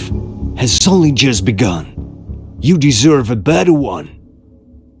life has only just begun. You deserve a better one.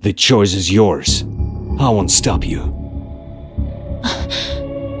 The choice is yours. I won't stop you.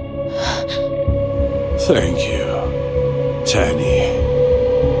 Thank you,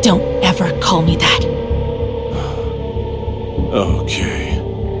 Tania. Don't ever call me that. Okay.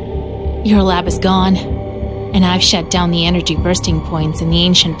 Your lab is gone, and I've shut down the energy bursting points in the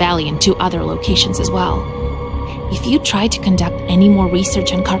ancient valley and 2 other locations as well. If you try to conduct any more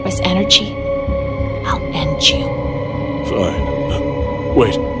research on CAPOS energy, I'll end you. Fine.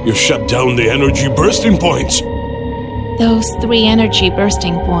 Wait, you shut down the energy bursting points? Those 3 energy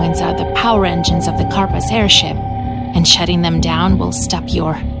bursting points are the power engines of the CAPOS airship, and shutting them down will stop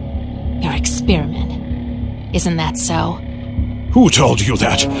your experiment. Isn't that so? Who told you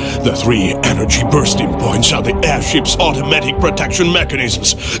that? The 3 energy bursting points are the airship's automatic protection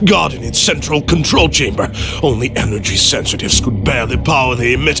mechanisms, guarding its central control chamber. Only energy sensitives could bear the power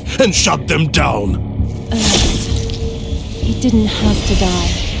they emit and shut them down. He didn't have to die.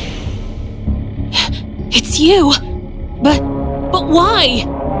 It's you! But why?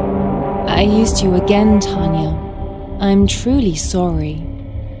 I used you again, Tania. I'm truly sorry.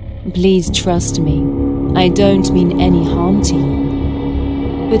 Please trust me. I don't mean any harm to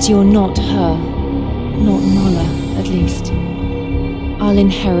you. But you're not her. Not Mala, at least. I'll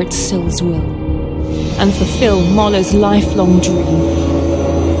inherit Syl's will. And fulfill Mala's lifelong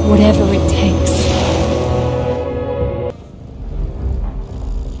dream. Whatever it takes.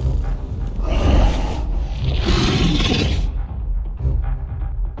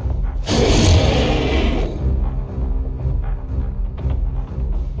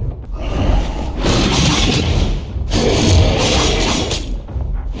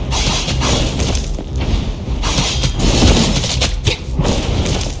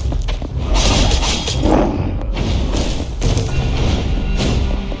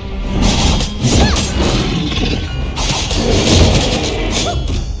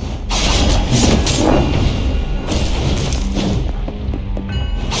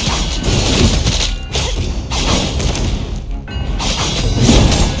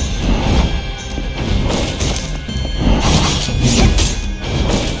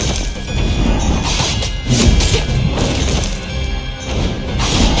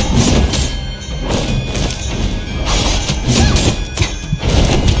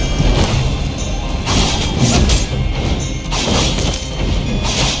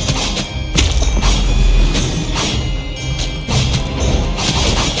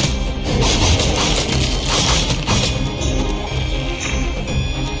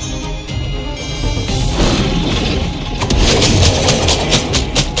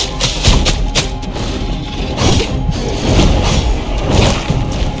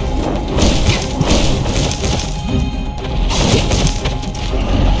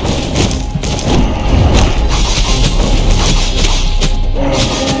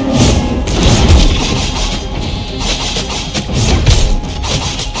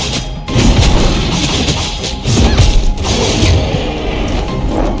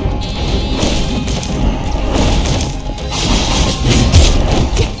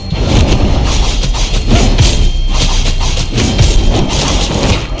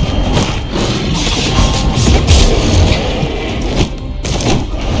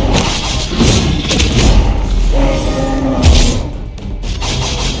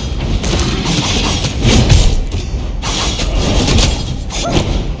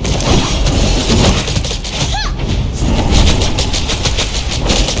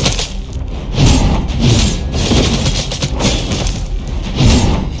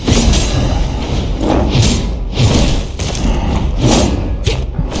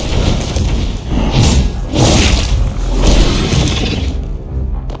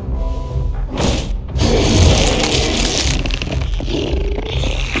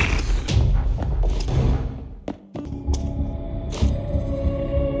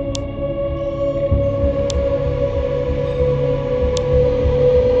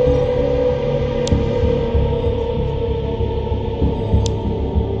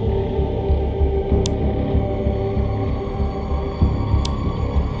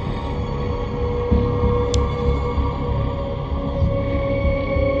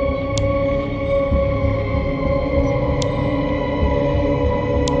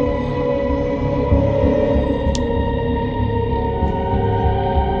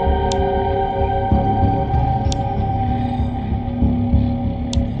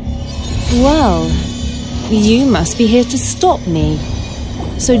 Well, you must be here to stop me.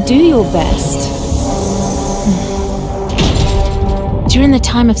 So do your best. During the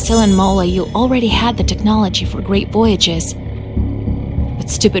time of Sil and Mola, you already had the technology for great voyages. But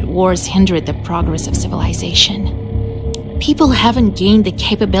stupid wars hindered the progress of civilization. People haven't gained the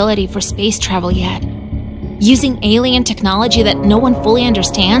capability for space travel yet. Using alien technology that no one fully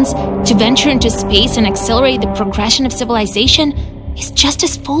understands to venture into space and accelerate the progression of civilization is just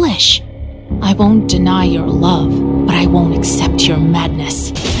as foolish. I won't deny your love, but I won't accept your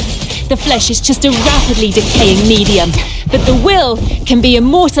madness. The flesh is just a rapidly decaying medium, but the will can be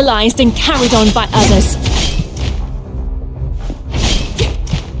immortalized and carried on by others.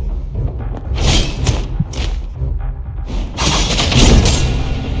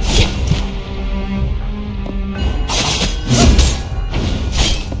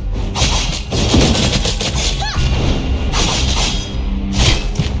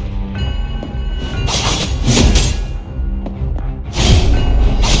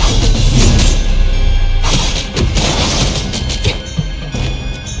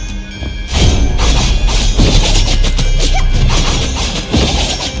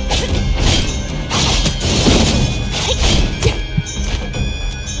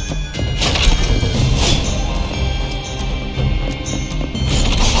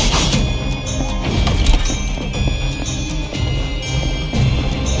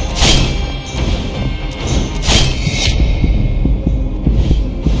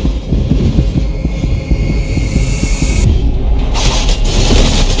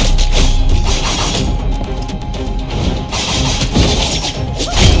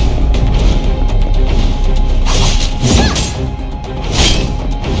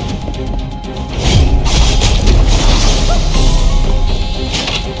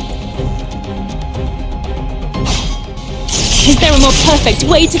 Is there a more perfect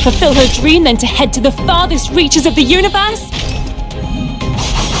way to fulfill her dream than to head to the farthest reaches of the universe?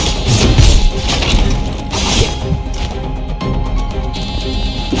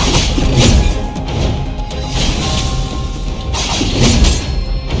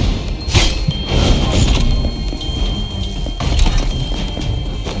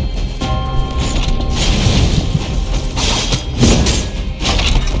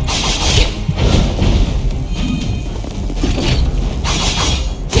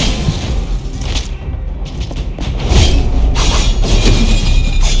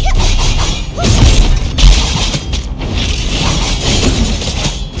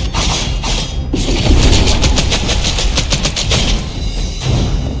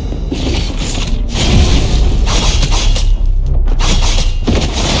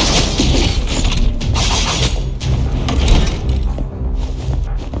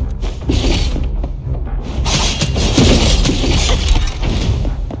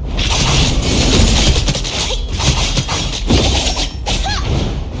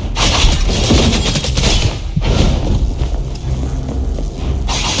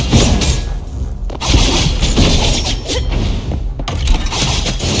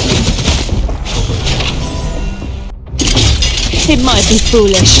 It might be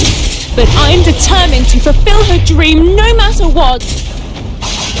foolish, but I'm determined to fulfill her dream no matter what.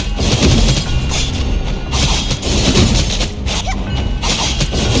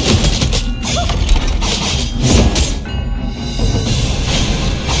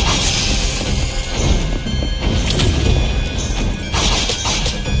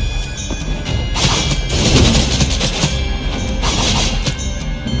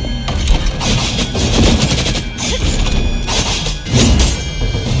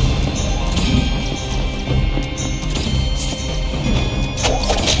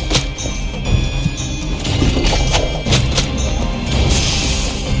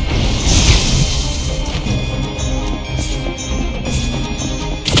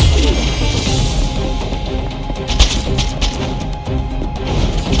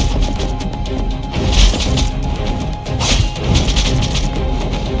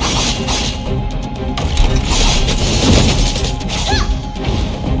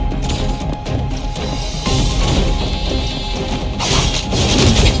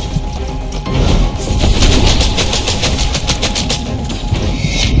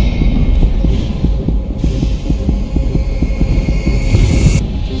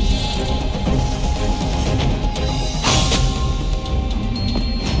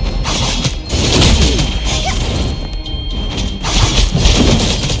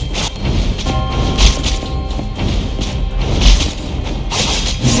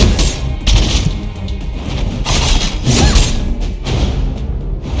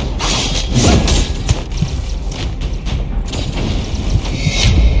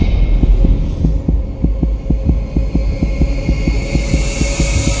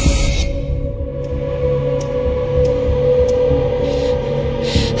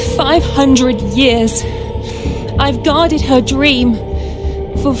 500 years. I've guarded her dream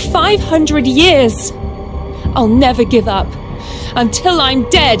for 500 years. I'll never give up until I'm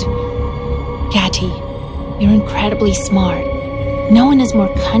dead. Gatti, you're incredibly smart. No one is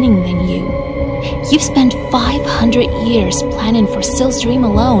more cunning than you. You've spent 500 years planning for Syl's dream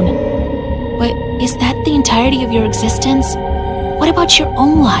alone. But is that the entirety of your existence? What about your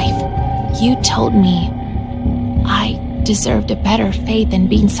own life? You told me I deserved a better fate than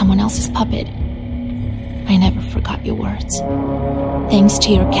being someone else's puppet. I never forgot your words. Thanks to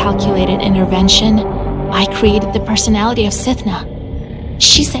your calculated intervention, I created the personality of CYTHNA.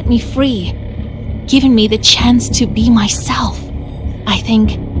 She set me free, giving me the chance to be myself. I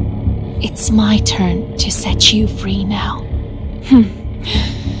think it's my turn to set you free now.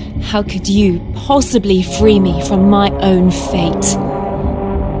 How could you possibly free me from my own fate?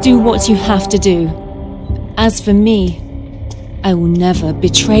 Do what you have to do. As for me, I will never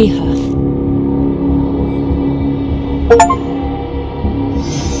betray her.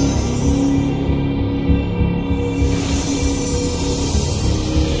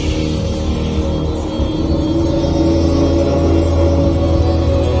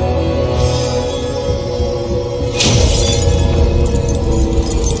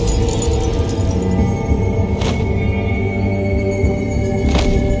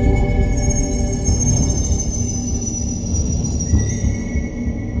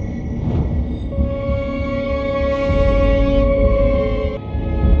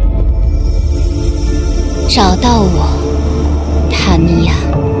找到我，塔尼亚。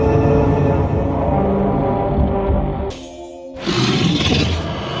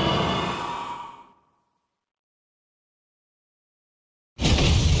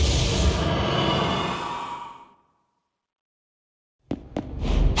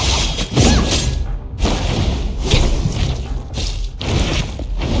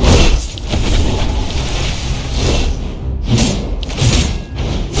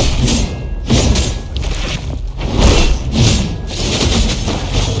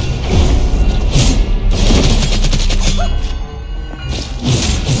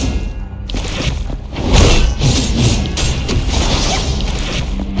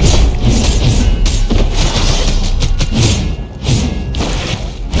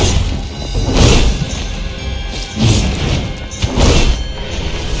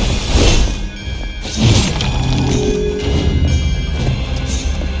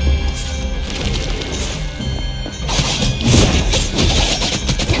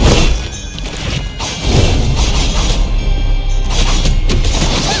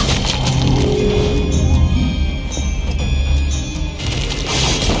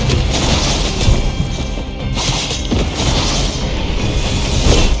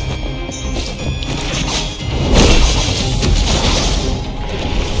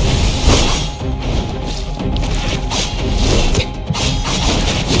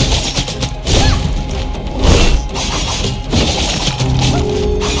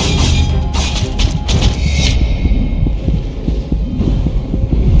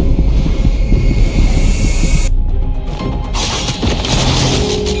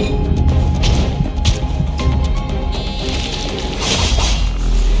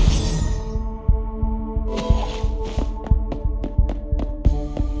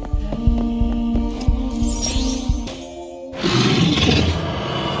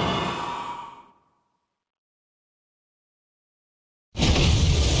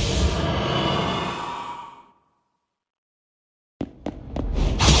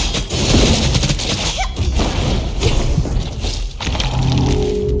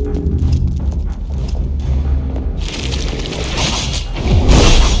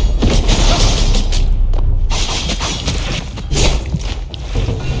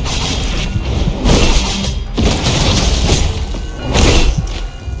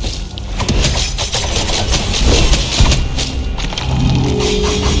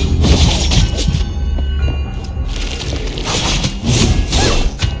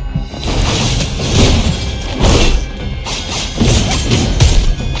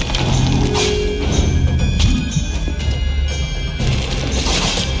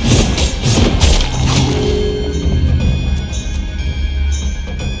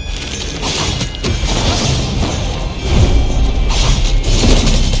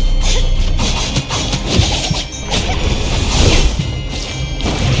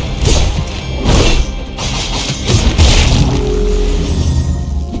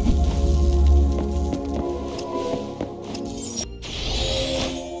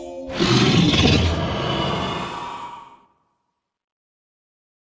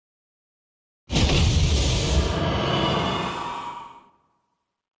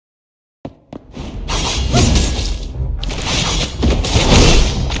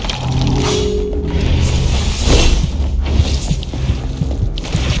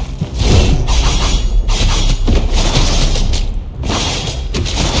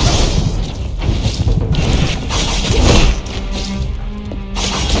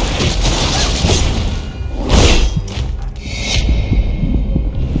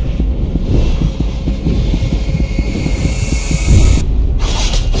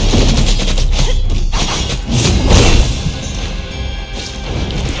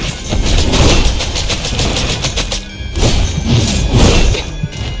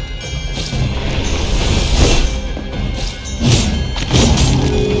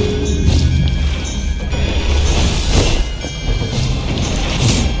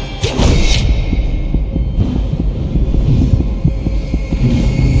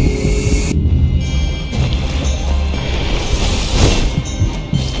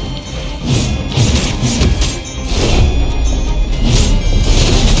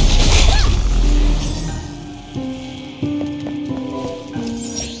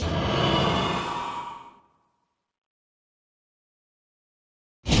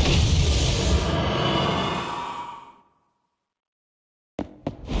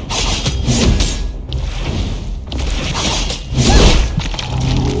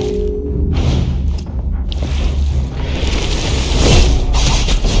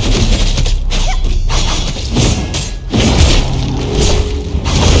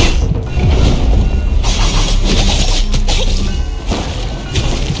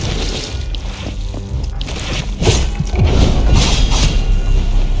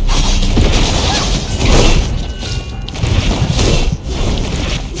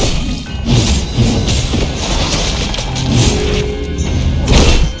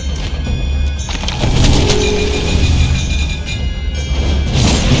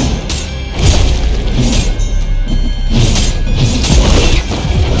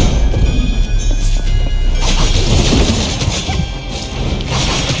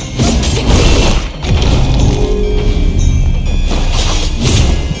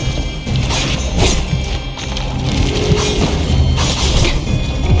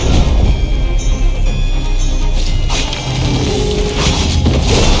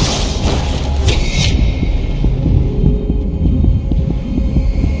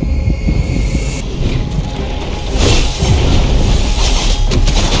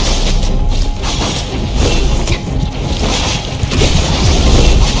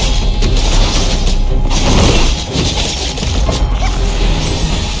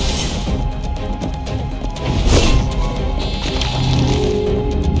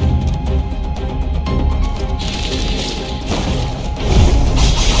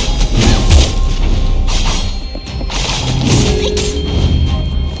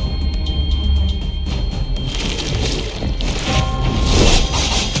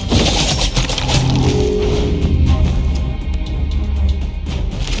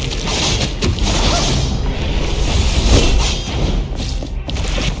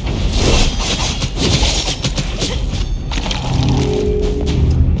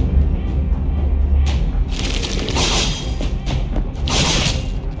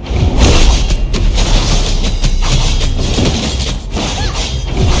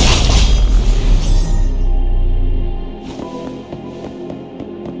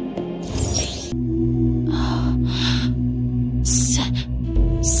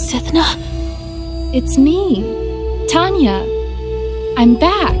It's me, Tania. I'm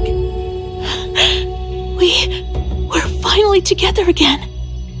back. We're finally together again.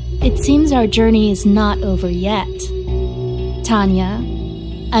 It seems our journey is not over yet. Tania,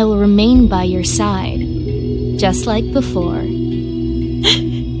 I will remain by your side, just like before.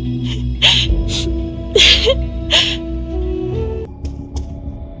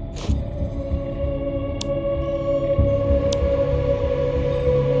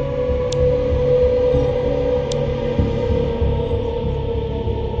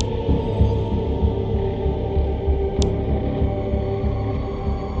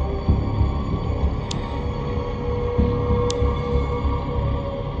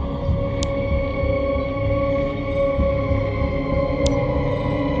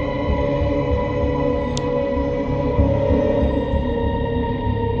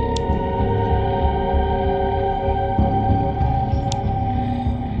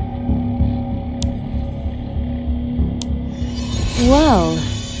 Well,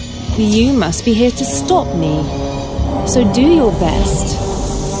 you must be here to stop me. So do your best.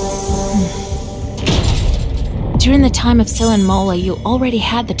 During the time of Sil and Mola, you already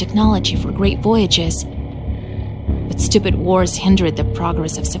had the technology for great voyages. But stupid wars hindered the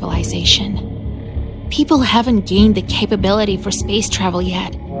progress of civilization. People haven't gained the capability for space travel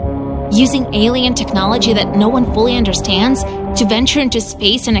yet. Using alien technology that no one fully understands to venture into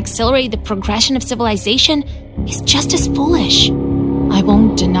space and accelerate the progression of civilization is just as foolish. I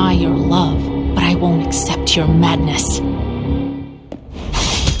won't deny your love, but I won't accept your madness.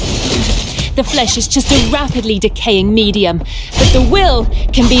 The flesh is just a rapidly decaying medium, but the will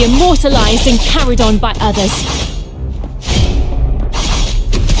can be immortalized and carried on by others.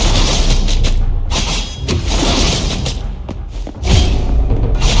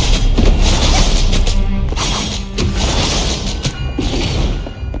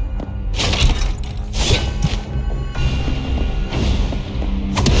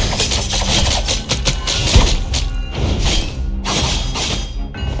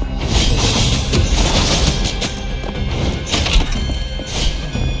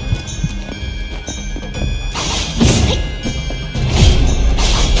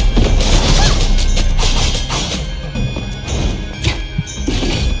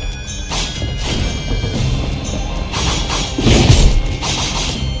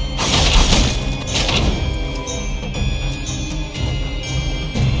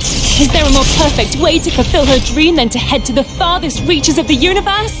 Is there a more perfect way to fulfill her dream than to head to the farthest reaches of the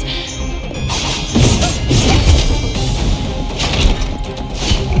universe?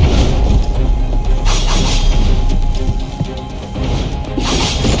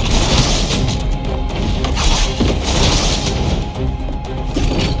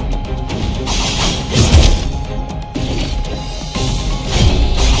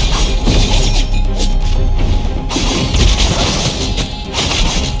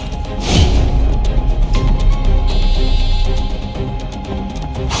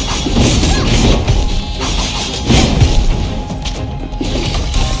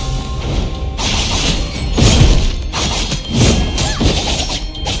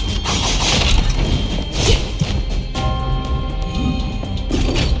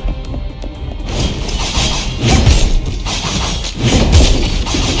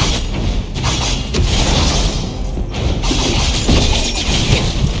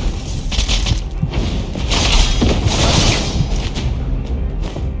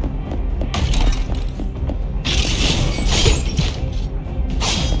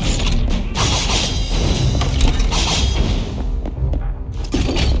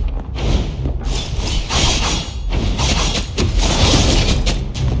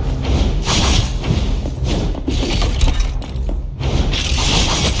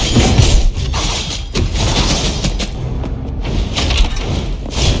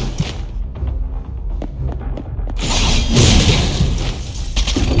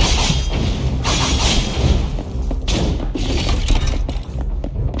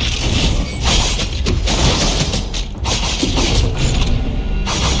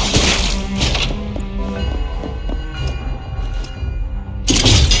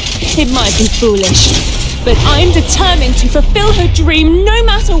 It might be foolish, but I'm determined to fulfill her dream no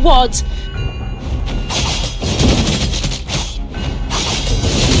matter what.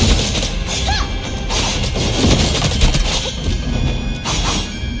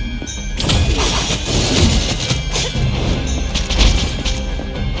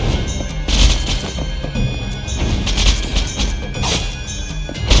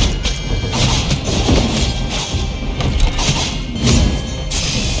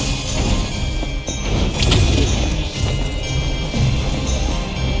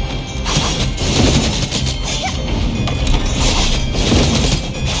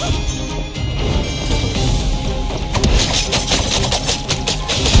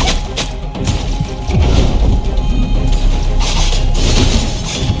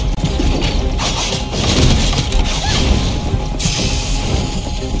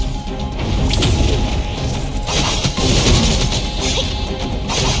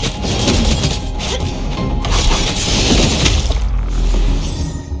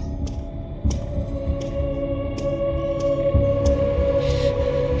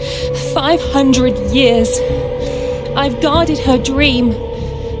 500 years. I've guarded her dream.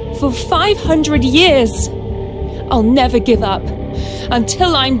 For 500 years. I'll never give up.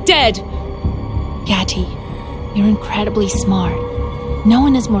 Until I'm dead. Gatti, you're incredibly smart. No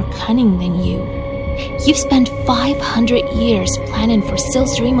one is more cunning than you. You've spent 500 years planning for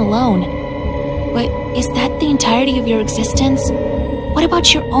Syl's dream alone. But is that the entirety of your existence? What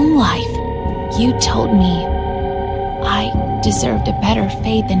about your own life? You told me I deserved a better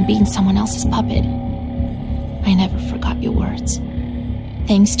fate than being someone else's puppet. I never forgot your words.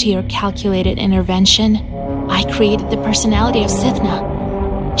 Thanks to your calculated intervention, I created the personality of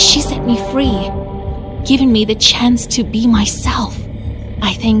CYTHNA. She set me free, giving me the chance to be myself.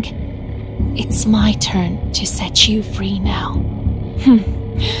 I think it's my turn to set you free now.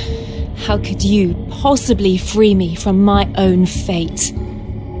 How could you possibly free me from my own fate?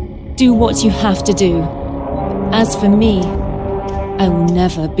 Do what you have to do. As for me, I will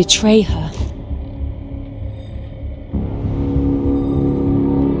never betray her.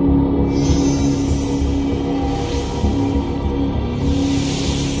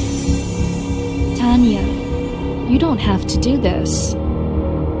 Tania, you don't have to do this.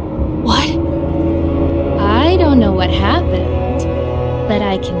 What? I don't know what happened, but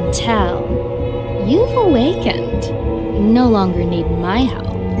I can tell. You've awakened. You no longer need my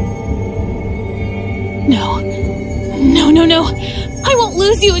help. No. No. I won't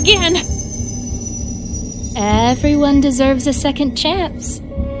lose you again. Everyone deserves a second chance.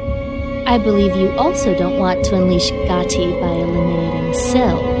 I believe you also don't want to unleash Gatti by eliminating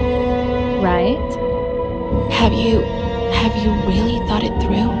Syl, right? Have you really thought it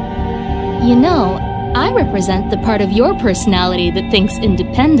through? You know, I represent the part of your personality that thinks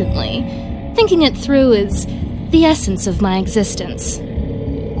independently. Thinking it through is the essence of my existence.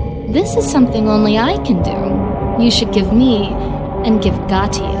 This is something only I can do. You should give me and give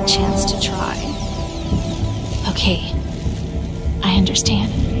Gatti a chance to try. Okay, I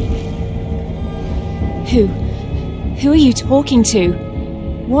understand. Who are you talking to?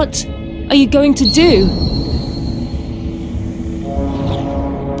 What are you going to do?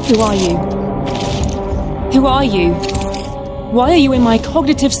 Who are you? Who are you? Why are you in my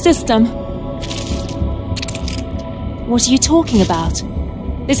cognitive system? What are you talking about?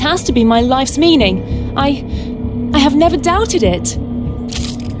 This has to be my life's meaning. I have never doubted it.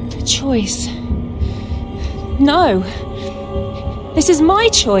 Choice. No. This is my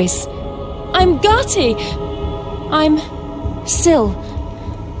choice. I'm Gatti. I'm Syl.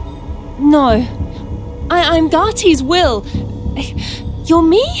 No. I'm Gatti's will. You're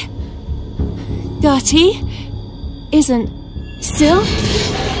me? Gatti isn't Syl?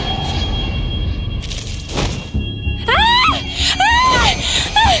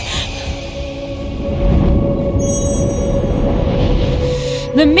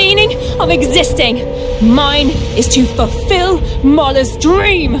 The meaning of existing. Mine is to fulfill Mola's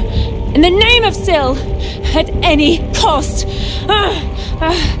dream. In the name of Syl. At any cost.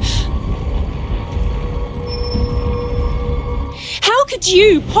 How could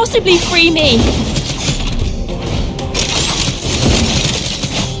you possibly free me?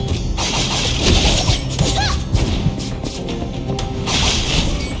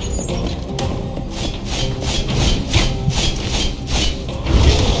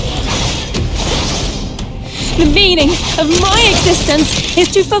 The meaning of my existence is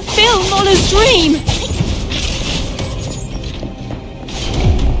to fulfill Mola's dream.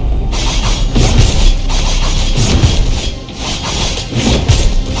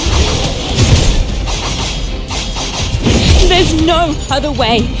 There's no other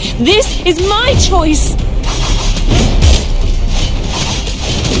way. This is my choice.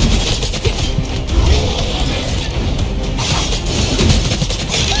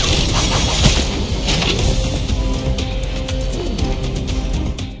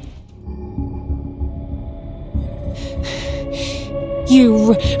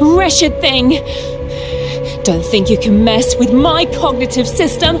 You wretched thing! Don't think you can mess with my cognitive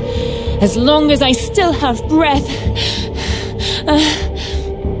system. As long as I still have breath.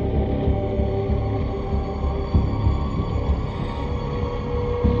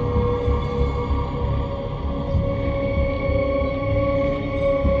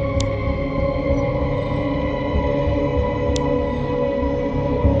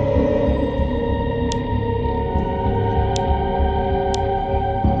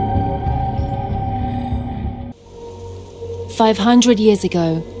 "500 years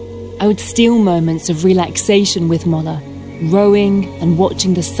ago, I would steal moments of relaxation with Mola, rowing and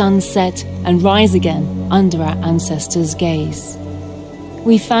watching the sun set and rise again under our ancestors' gaze.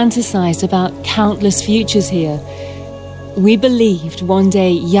 We fantasized about countless futures here, We believed one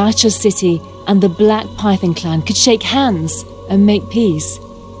day Yacha City and the Black Python clan could shake hands and make peace.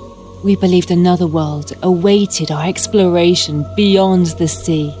 We believed another world awaited our exploration beyond the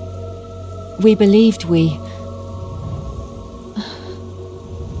sea. We believed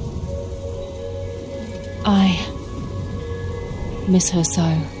I miss her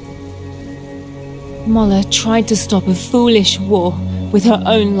so. Molla tried to stop a foolish war with her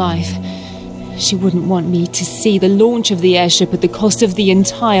own life. She wouldn't want me to see the launch of the airship at the cost of the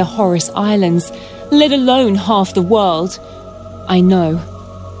entire Horus Islands, let alone half the world. I know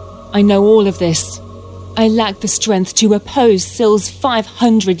all of this. I lack the strength to oppose Syl's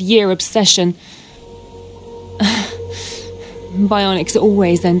 500-year obsession. Bionics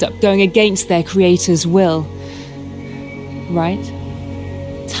always end up going against their creator's will. Right?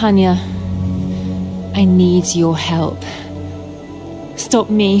 Tanya, I need your help. Stop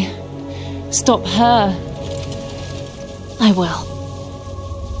me. Stop her. I will.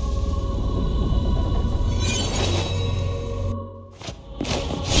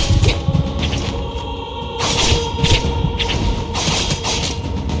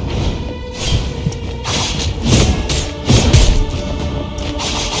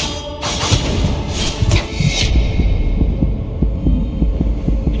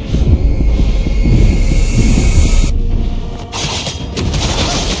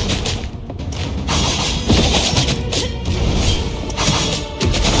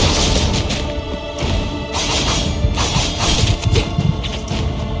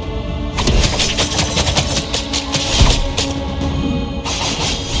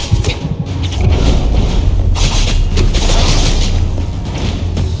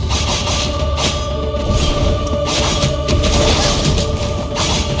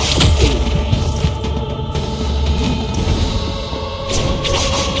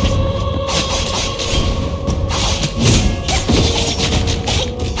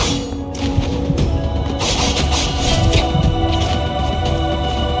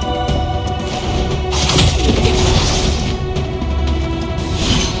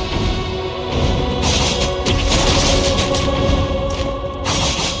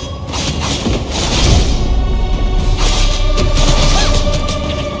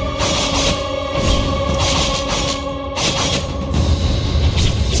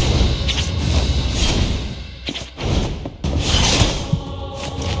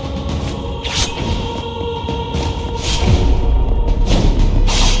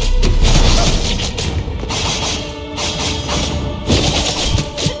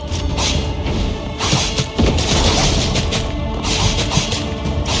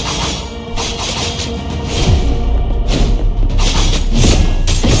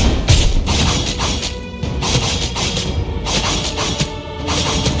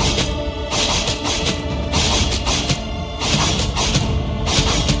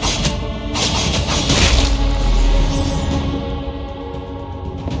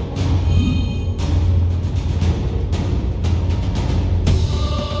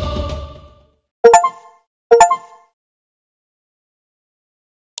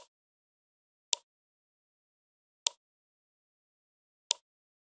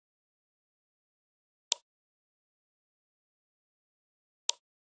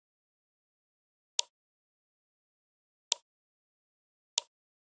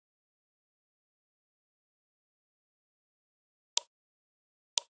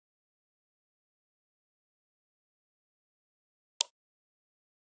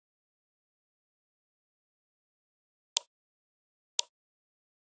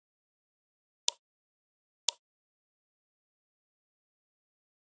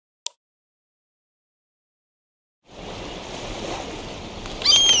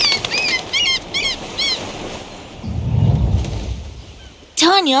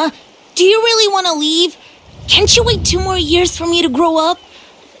 Tanya, do you really want to leave? Can't you wait 2 more years for me to grow up?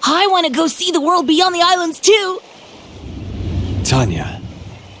 I want to go see the world beyond the islands too. Tanya,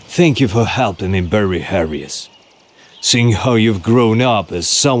 thank you for helping me bury Harrius. Seeing how you've grown up as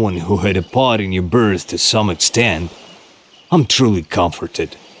someone who had a part in your birth to some extent, I'm truly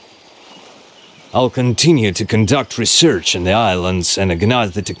comforted. I'll continue to conduct research on the islands and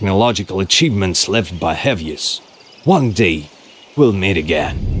acknowledge the technological achievements left by Harrius. One day, we'll meet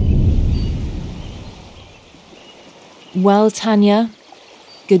again. Well, Tanya,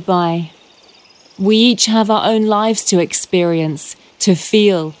 goodbye. We each have our own lives to experience, to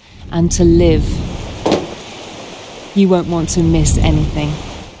feel, and to live. You won't want to miss anything.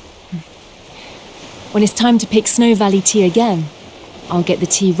 When it's time to pick Snow Valley tea again, I'll get the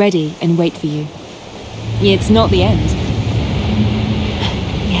tea ready and wait for you. It's not the end.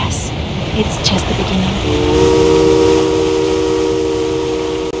 Yes, it's just the beginning.